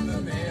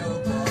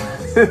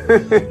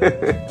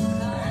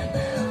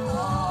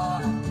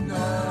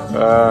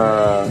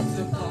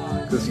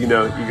 Because you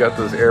know, you got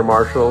those air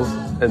marshals,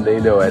 and they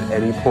know at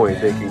any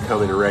point they can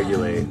come and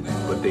regulate,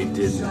 but they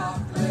didn't.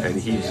 And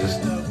he just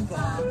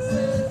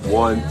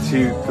 1,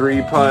 2,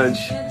 3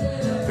 punch.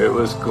 It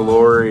was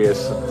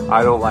glorious.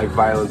 I don't like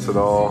violence at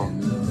all,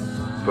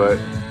 but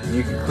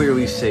you can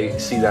clearly see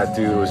that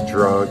dude was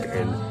drunk,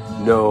 and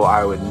no,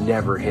 I would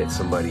never hit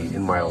somebody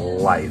in my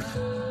life,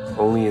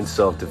 only in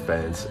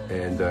self-defense.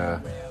 And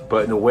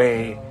but in a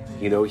way,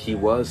 you know, he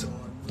was,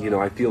 you know,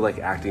 I feel like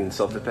acting in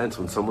self-defense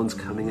when someone's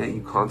coming at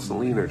you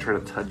constantly and they're trying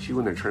to touch you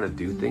and they're trying to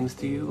do things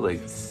to you. Like,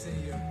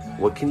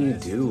 what can you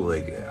do?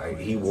 Like,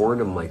 he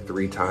warned him like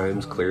 3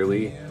 times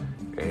clearly,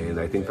 and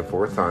I think the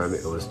 4th time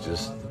it was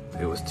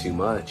too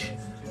much.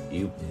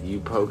 You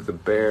poke the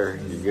bear,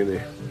 you're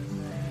gonna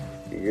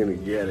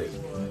get it.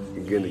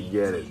 You're gonna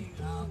get it.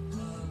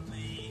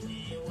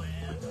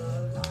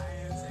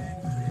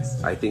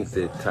 I think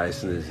that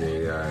Tyson is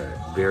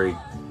a very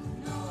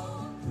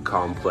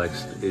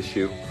complex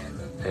issue,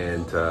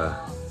 and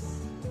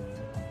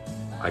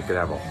I could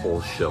have a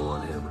whole show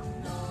on him,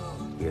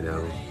 you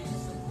know.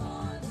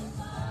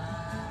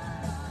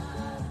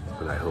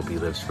 But I hope he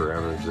lives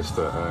forever, just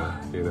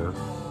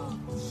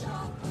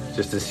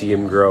to see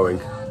him growing,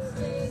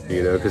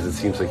 you know, because it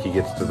seems like he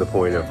gets to the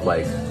point of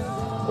like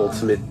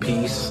ultimate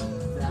peace,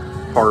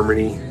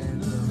 harmony,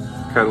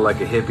 kind of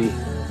like a hippie,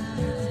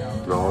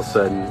 and all of a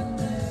sudden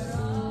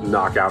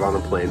knock out on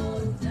a plane.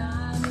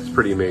 It's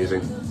pretty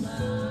amazing.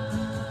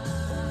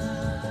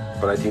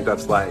 But I think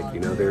that's life, you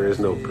know. There is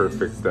no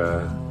perfect,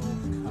 you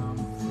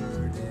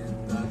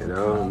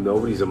know,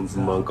 nobody's a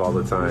monk all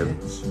the time,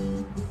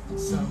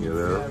 you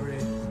know.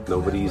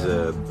 Nobody's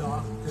a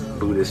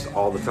Buddhist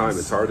all the time.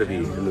 It's hard to be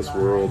in this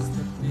world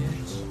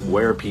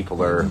where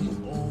people are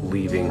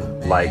leaving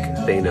like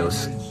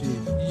Thanos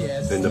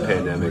in the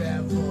pandemic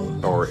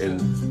or in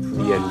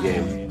the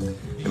Endgame.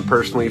 And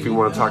personally, if you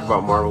want to talk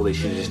about Marvel, they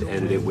should have just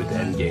ended it with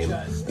Endgame.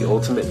 The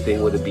ultimate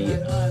thing would be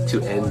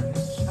to end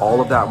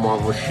all of that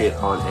Marvel shit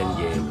on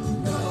Endgame.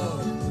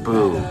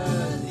 Boom.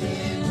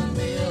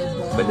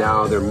 But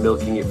now they're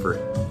milking it for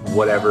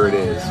whatever it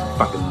is.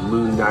 Fucking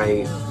Moon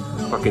Knight,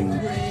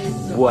 fucking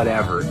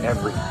whatever.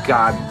 Every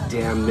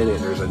goddamn minute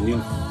there's a new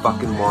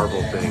fucking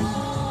Marvel thing.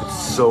 It's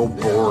so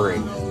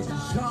boring.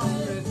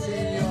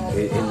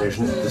 And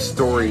the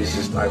story is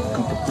just, I'm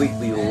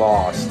completely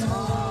lost.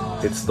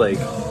 It's like,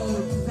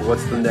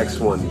 what's the next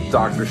one?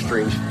 Doctor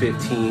Strange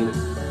 15.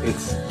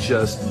 It's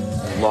just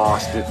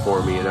lost it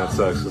for me, and that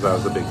sucks because I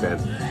was a big fan.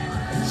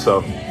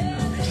 So,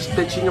 just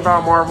bitching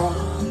about Marvel.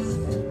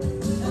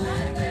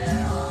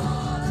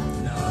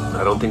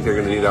 I don't think they're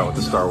going to do that with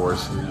the Star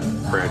Wars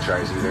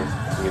franchise either.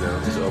 You know,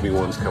 because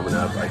Obi-Wan's coming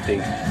up. I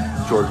think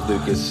George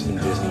Lucas and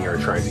Disney are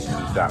trying to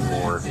keep that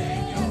more,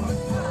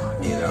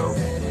 you know,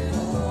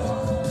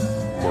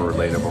 more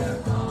relatable.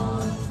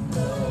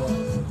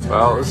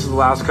 Well, this is the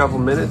last couple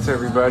minutes,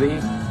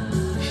 everybody.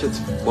 Shit's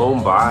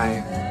flown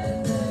by.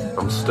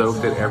 I'm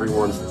stoked that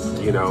everyone's,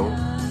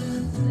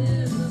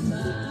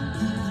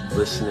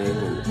 listening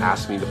and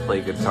asked me to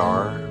play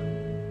guitar.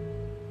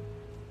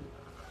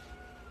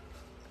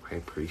 I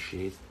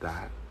appreciate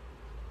that.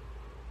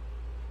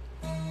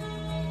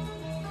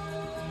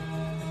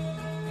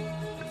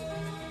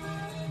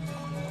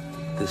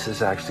 This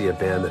is actually a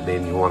band that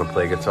made me want to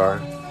play guitar.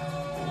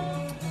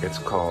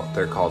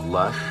 They're called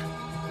Lush.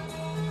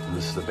 And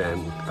this is a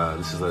band,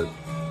 this is a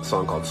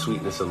song called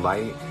Sweetness and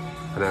Light.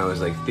 And I was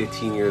like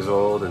 15 years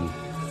old, and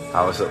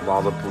I was at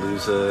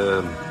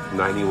Lollapalooza,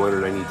 91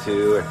 or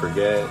 92, I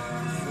forget.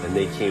 And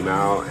they came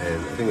out,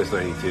 and I think it was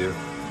 92.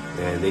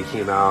 And they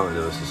came out, and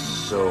it was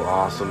just so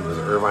awesome. It was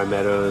Irvine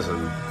Meadows,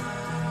 and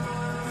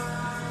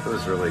it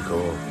was really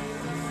cool.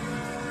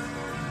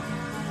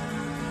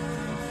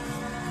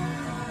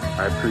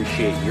 I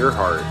appreciate your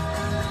heart,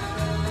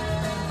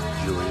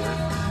 Julia.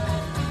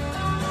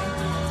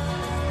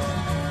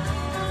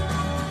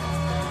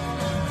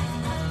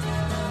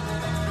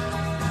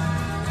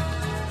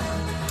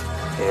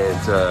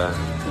 And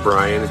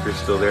Brian, if you're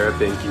still there,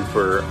 thank you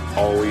for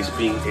always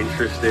being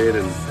interested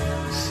and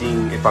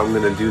seeing if I'm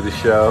going to do the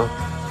show.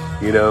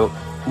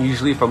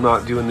 Usually if I'm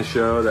not doing the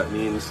show, that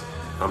means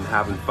I'm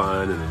having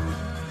fun and,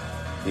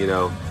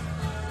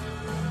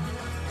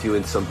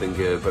 doing something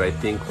good. But I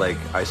think, like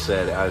I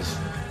said, as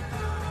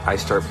I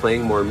start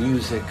playing more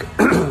music,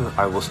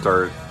 I will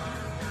start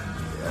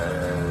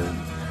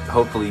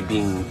hopefully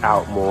being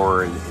out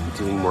more and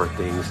doing more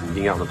things and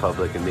being out in the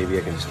public, and maybe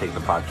I can just take the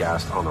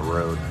podcast on the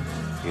road,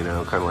 kind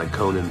of like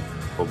Conan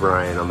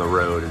O'Brien on the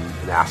road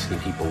and asking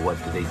people what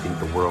do they think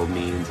the world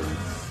means and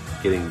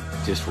getting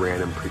just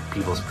random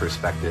people's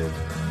perspective,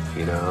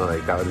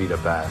 like that would be the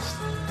best.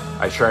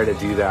 I try to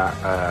do that,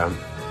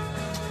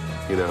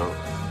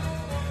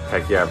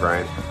 heck yeah,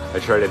 Brian. I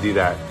tried to do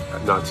that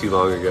not too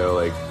long ago,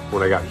 like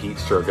when I got heat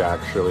stroke,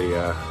 actually.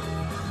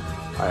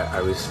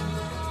 I was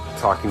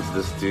talking to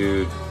this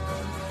dude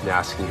and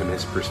asking him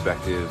his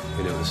perspective,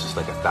 and it was just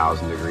like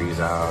 1,000 degrees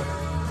out.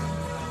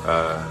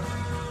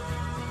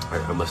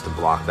 I must have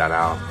blocked that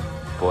out.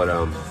 But,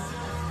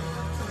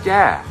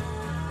 yeah.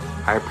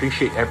 I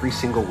appreciate every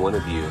single one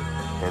of you.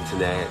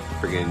 Antoinette,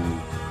 friggin'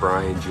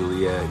 Brian,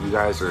 Julia. You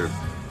guys are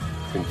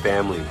friggin'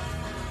 family,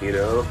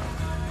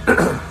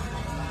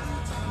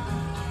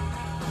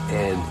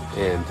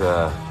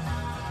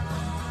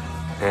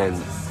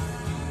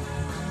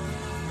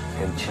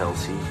 and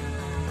Chelsea.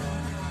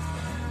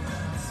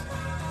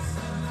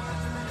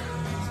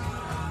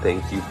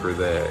 Thank you for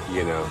the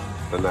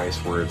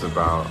nice words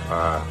about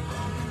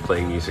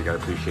playing music. I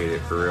appreciate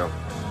it, for real.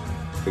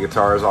 The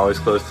guitar is always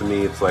close to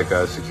me. It's like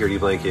a security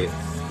blanket.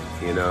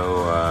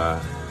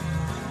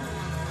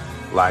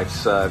 Life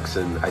sucks,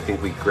 and I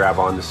think we grab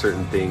onto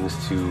certain things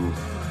to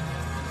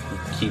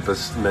keep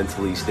us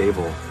mentally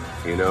stable.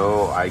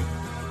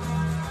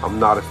 I'm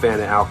not a fan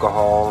of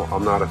alcohol.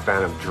 I'm not a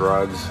fan of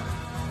drugs.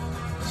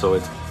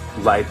 So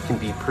life can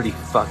be pretty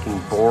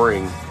fucking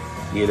boring,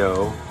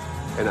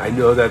 And I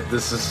know that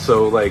this is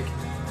so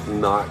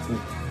not,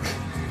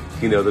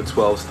 the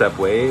 12-step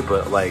way,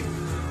 but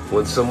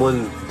when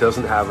someone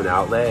doesn't have an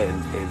outlet,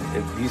 and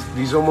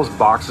these are almost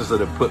boxes that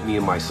have put me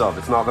in myself.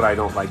 It's not that I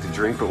don't like to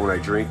drink, but when I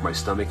drink, my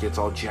stomach gets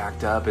all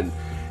jacked up and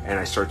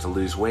I start to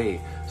lose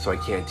weight, so I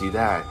can't do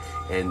that.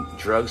 And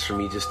drugs for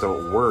me just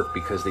don't work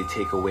because they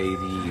take away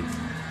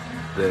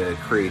the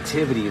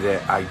creativity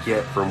that I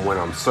get from when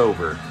I'm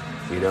sober.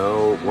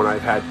 When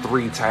I've had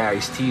 3 Thai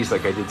iced teas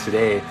like I did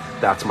today,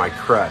 that's my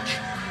crutch.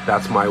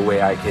 That's my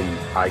way I can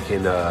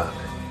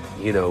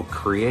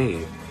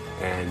create.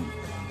 And,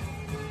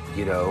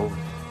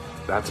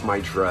 that's my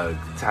drug,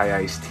 Thai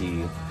iced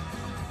tea.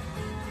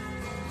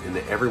 And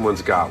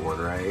everyone's got one,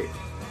 right?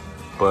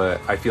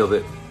 But I feel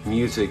that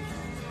music,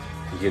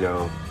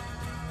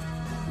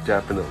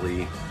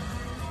 definitely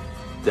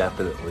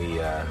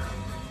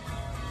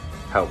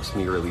helps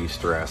me relieve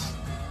stress.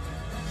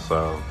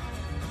 So,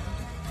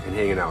 and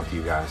hanging out with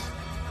you guys,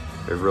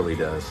 it really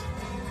does.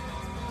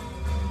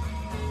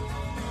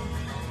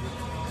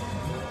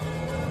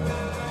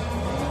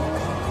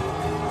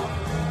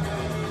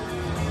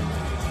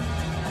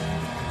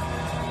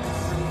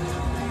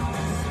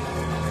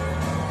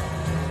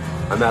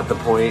 I'm at the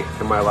point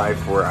in my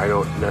life where I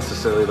don't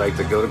necessarily like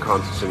to go to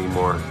concerts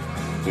anymore,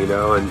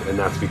 and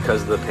that's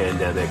because of the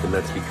pandemic, and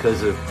that's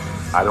because of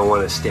I don't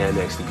want to stand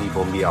next to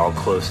people and be all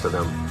close to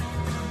them,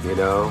 and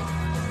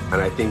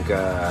I think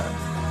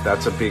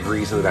that's a big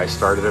reason that I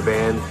started a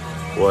band.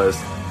 Was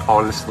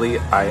honestly,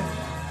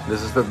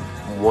 this is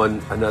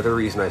another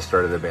reason I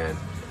started a band.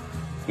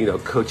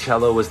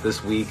 Coachella was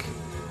this week.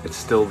 It's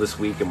still this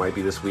week. It might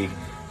be this week.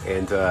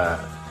 And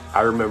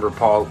I remember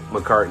Paul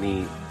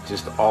McCartney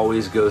just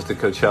always goes to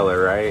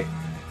Coachella, right?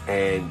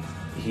 And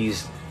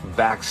he's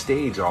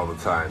backstage all the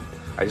time.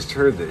 I just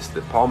heard this,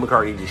 that Paul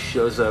McCartney just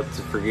shows up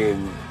to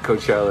friggin'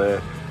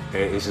 Coachella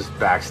and is just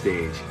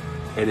backstage.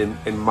 And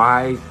in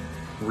my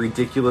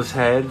ridiculous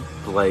head,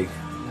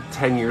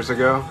 10 years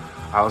ago,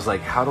 I was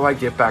like, how do I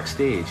get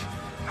backstage?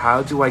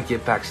 How do I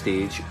get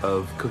backstage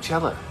of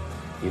Coachella?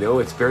 You know,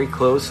 it's very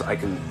close.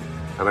 And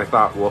I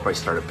thought, well, if I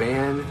start a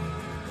band,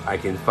 I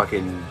can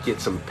fucking get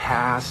some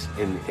pass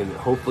and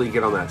hopefully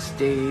get on that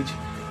stage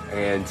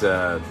and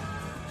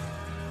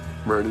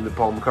run into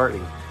Paul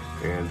McCartney.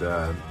 And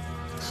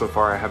so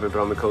far I haven't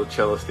been on the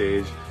Coachella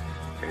stage,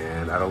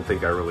 and I don't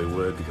think I really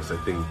would, because I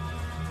think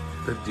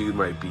the dude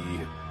might be,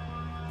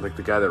 like,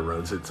 the guy that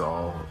runs it's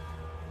all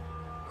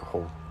a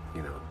whole,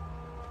 you know,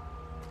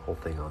 whole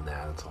thing on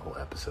that. It's a whole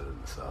episode in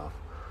itself.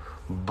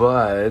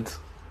 But,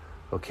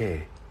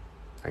 okay,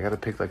 I gotta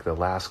pick, like, the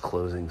last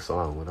closing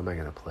song. What am I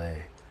gonna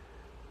play?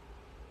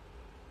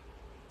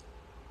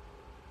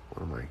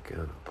 What am I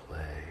gonna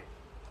play?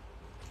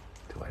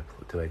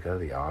 Do I go to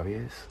the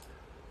obvious?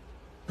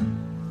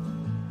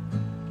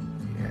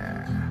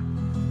 Yeah.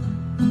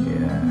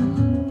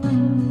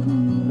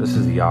 This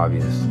is the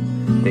obvious.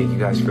 Thank you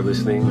guys for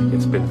listening.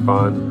 It's been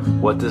fun.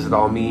 What does it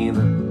all mean?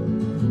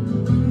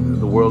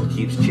 The world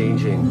keeps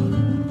changing,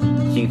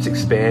 keeps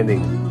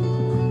expanding.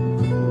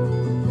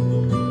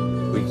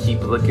 We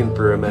keep looking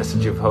for a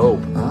message of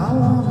hope.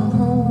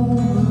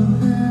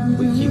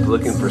 We keep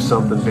looking for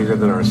something bigger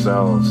than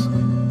ourselves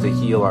to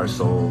heal our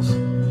souls.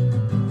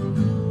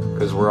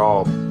 Because we're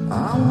all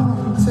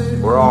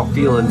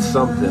feeling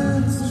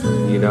something,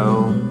 you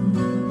know?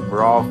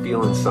 We're all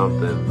feeling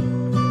something.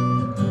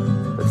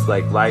 It's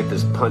like life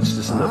has punched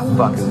us in the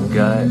fucking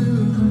gut,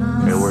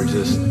 and we're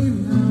just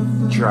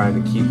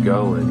trying to keep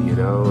going, you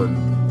know? And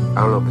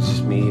I don't know if it's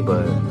just me,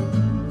 but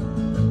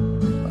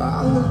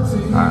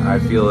I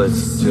feel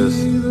it's just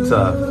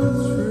tough.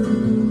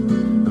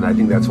 And I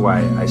think that's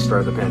why I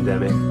started the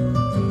pandemic.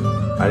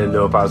 I didn't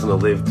know if I was going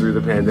to live through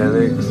the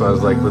pandemic, so I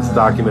was like, let's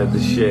document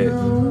this shit,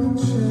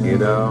 you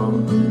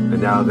know?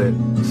 And now that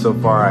so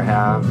far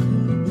I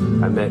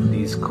met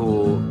these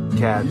cool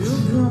cats,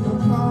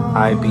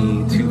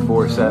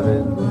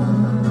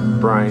 IB247,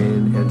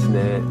 Brian,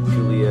 Antoinette,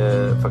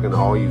 Julia, fucking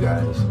all you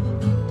guys.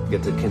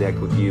 Get to connect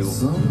with you.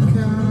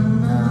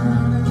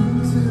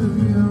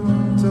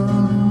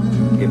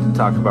 Get to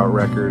talk about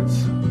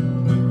records.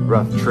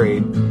 Rough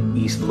Trade,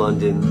 East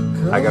London.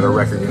 I got a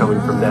record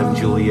coming from them,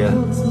 Julia,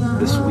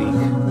 this week.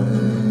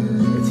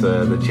 It's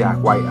the Jack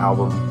White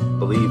album.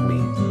 Believe me,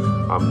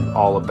 I'm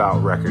all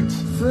about records.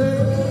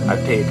 I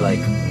paid like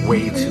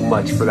way too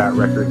much for that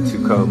record to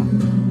come,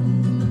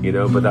 you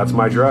know, but that's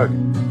my drug,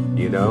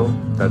 you know,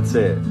 that's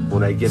it.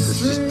 When I get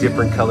this just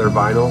different color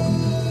vinyl,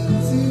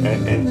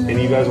 and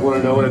you guys want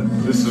to know what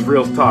this is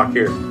real talk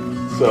here,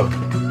 so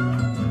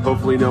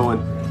hopefully no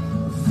one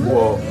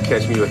will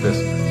catch me with this.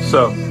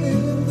 So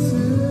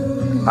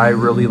I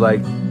really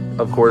like,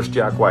 of course,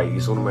 Jack White.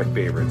 He's one of my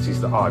favorites. He's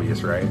the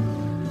obvious, right?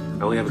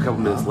 I only have a couple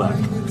minutes left.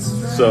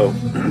 So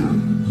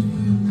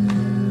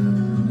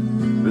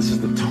this is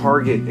the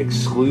Target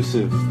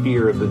exclusive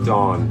Fear of the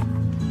Dawn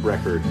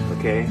record,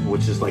 okay?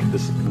 Which is like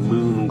this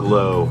moon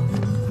glow.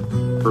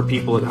 For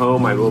people at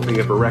home, I'm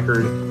opening up a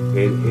record,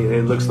 and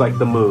it looks like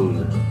the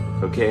moon,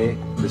 okay?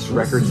 This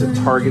record's a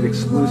Target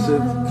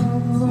exclusive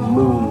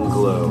moon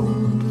glow,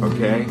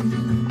 okay?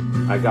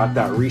 I got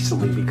that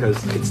recently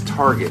because it's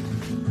Target.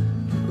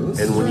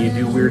 And when you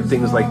do weird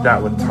things like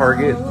that with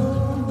Target,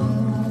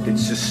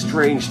 it's just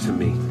strange to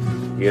me,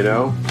 you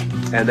know?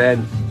 And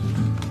then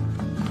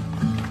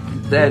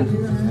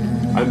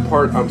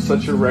I'm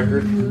such a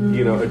record,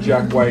 you know, a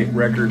Jack White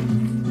record,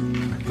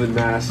 the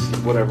mass,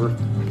 whatever,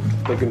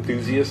 like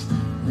enthusiast,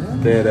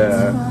 that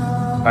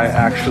I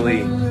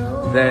actually,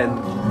 then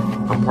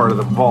I'm part of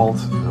the vault.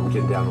 I'm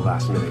getting down to the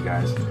last minute,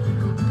 guys.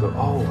 Go,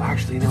 oh,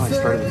 actually, no, I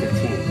started at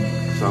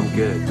 15, so I'm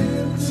good.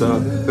 So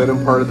then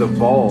I'm part of the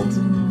vault,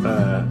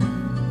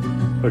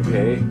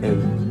 okay,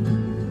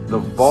 and the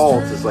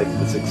vault is like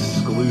this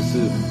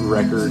exclusive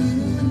record,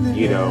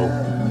 you know,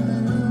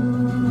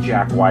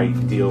 Jack White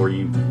deal where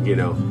you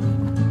know,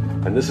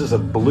 and this is a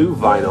blue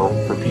vinyl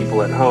for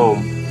people at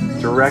home,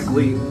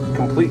 directly,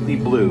 completely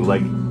blue,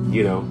 like,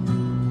 you know.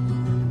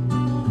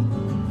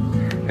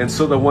 And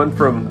so the one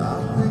from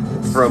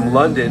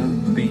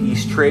London, the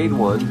East Trade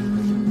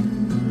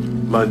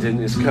one,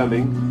 London, is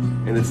coming,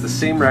 and it's the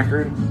same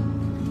record,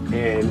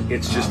 and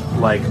it's just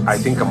like, I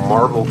think, a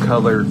marble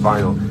colored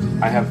vinyl.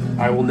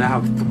 I will now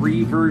have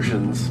 3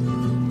 versions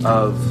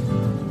of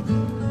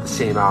the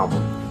same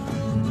album.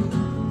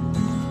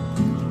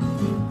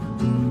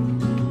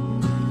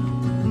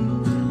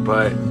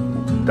 But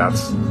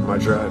that's my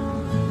drug.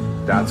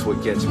 That's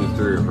what gets me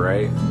through,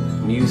 right?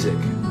 Music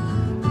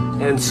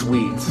and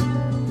sweets.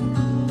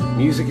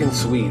 Music and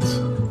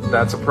sweets.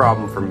 That's a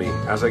problem for me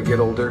as I get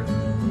older.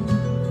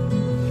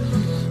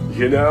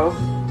 You know?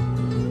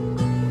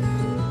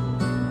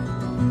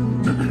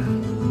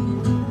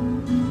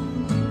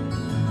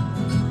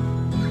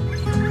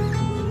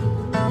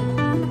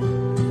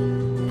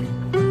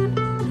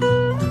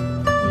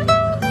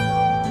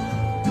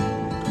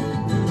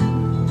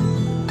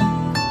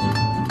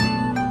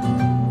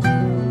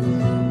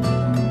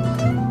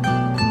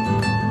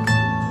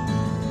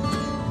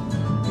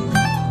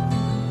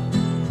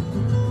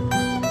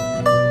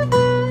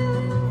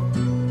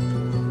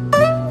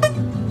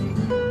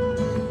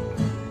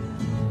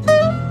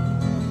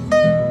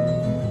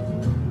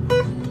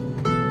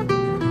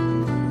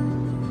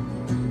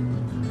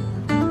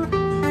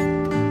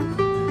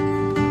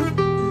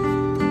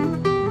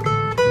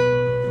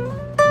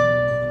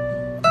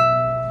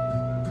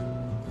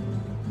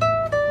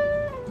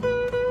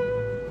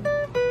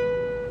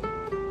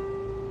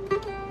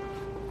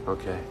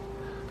 Okay.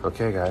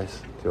 Okay,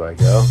 guys. Do I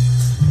go?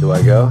 Do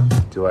I go?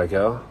 Do I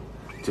go?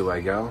 Do I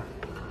go?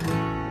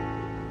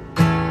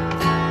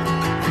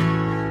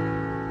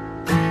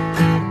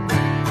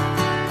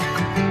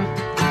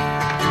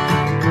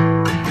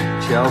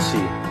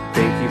 Chelsea,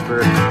 thank you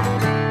for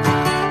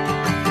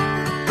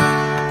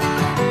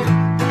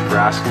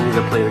asking me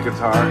to play the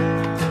guitar.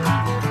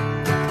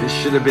 This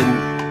should have been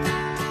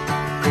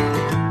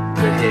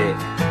the hit,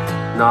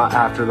 not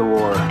after the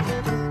war.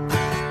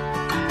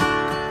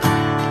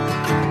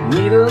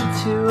 Needle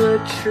to a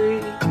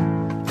tree,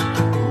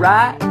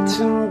 right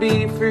to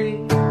be free,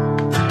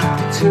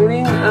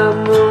 tuning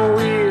on the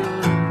wheel,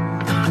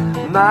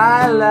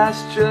 my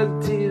last drug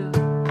deal,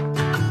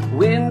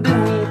 wind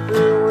beneath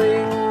the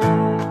wing,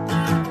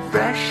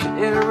 fresh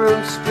air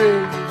of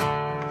spring,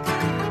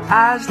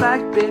 eyes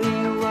like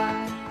Betty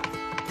White,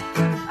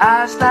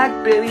 eyes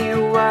like Betty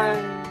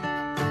White,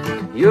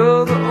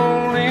 you're the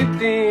only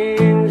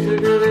thing,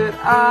 sugar, that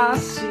I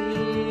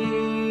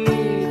see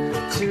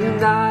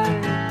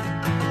tonight.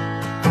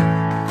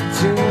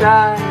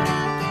 Tonight,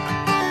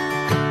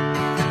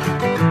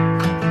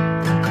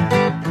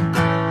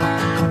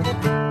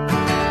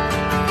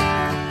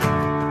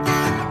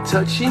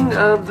 touching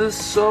of the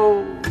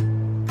soul,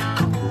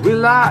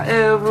 will I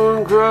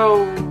ever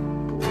grow?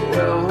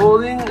 Well,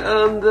 holding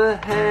on the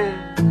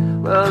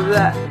hand, well,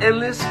 that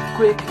endless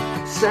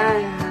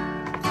quicksand.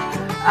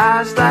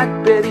 Eyes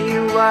like Betty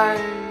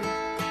White,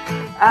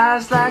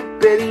 eyes like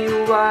Betty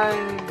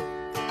White,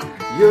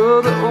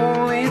 you're the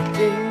only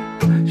thing,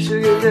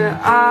 sugar,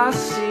 that I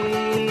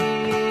see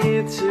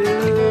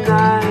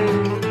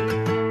tonight,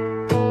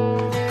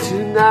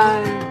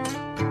 tonight.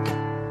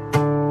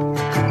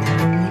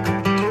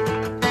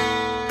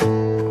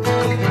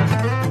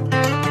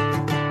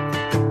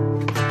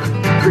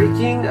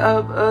 Breaking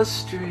up a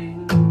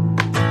string,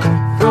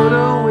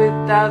 photo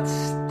without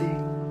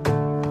sting,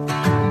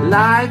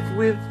 life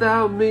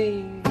without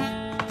me.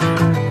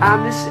 I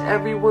miss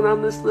everyone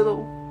on this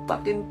little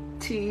fucking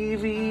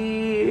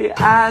TV.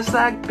 Eyes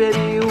like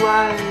Betty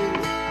White,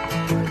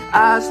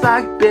 eyes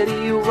like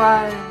Betty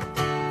White,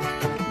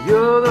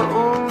 you're the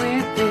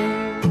only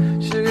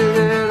thing, sugar,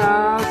 that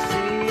I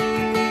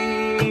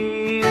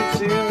see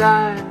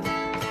tonight,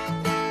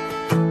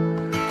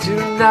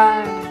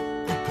 tonight.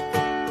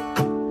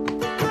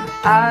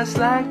 Eyes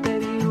like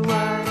Betty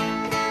White,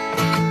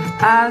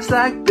 eyes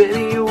like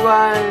Betty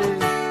White,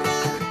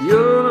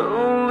 you're the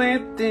only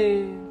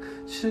thing,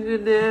 sugar,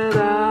 that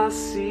I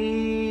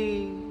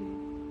see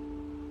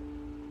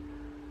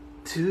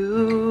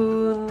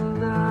tonight.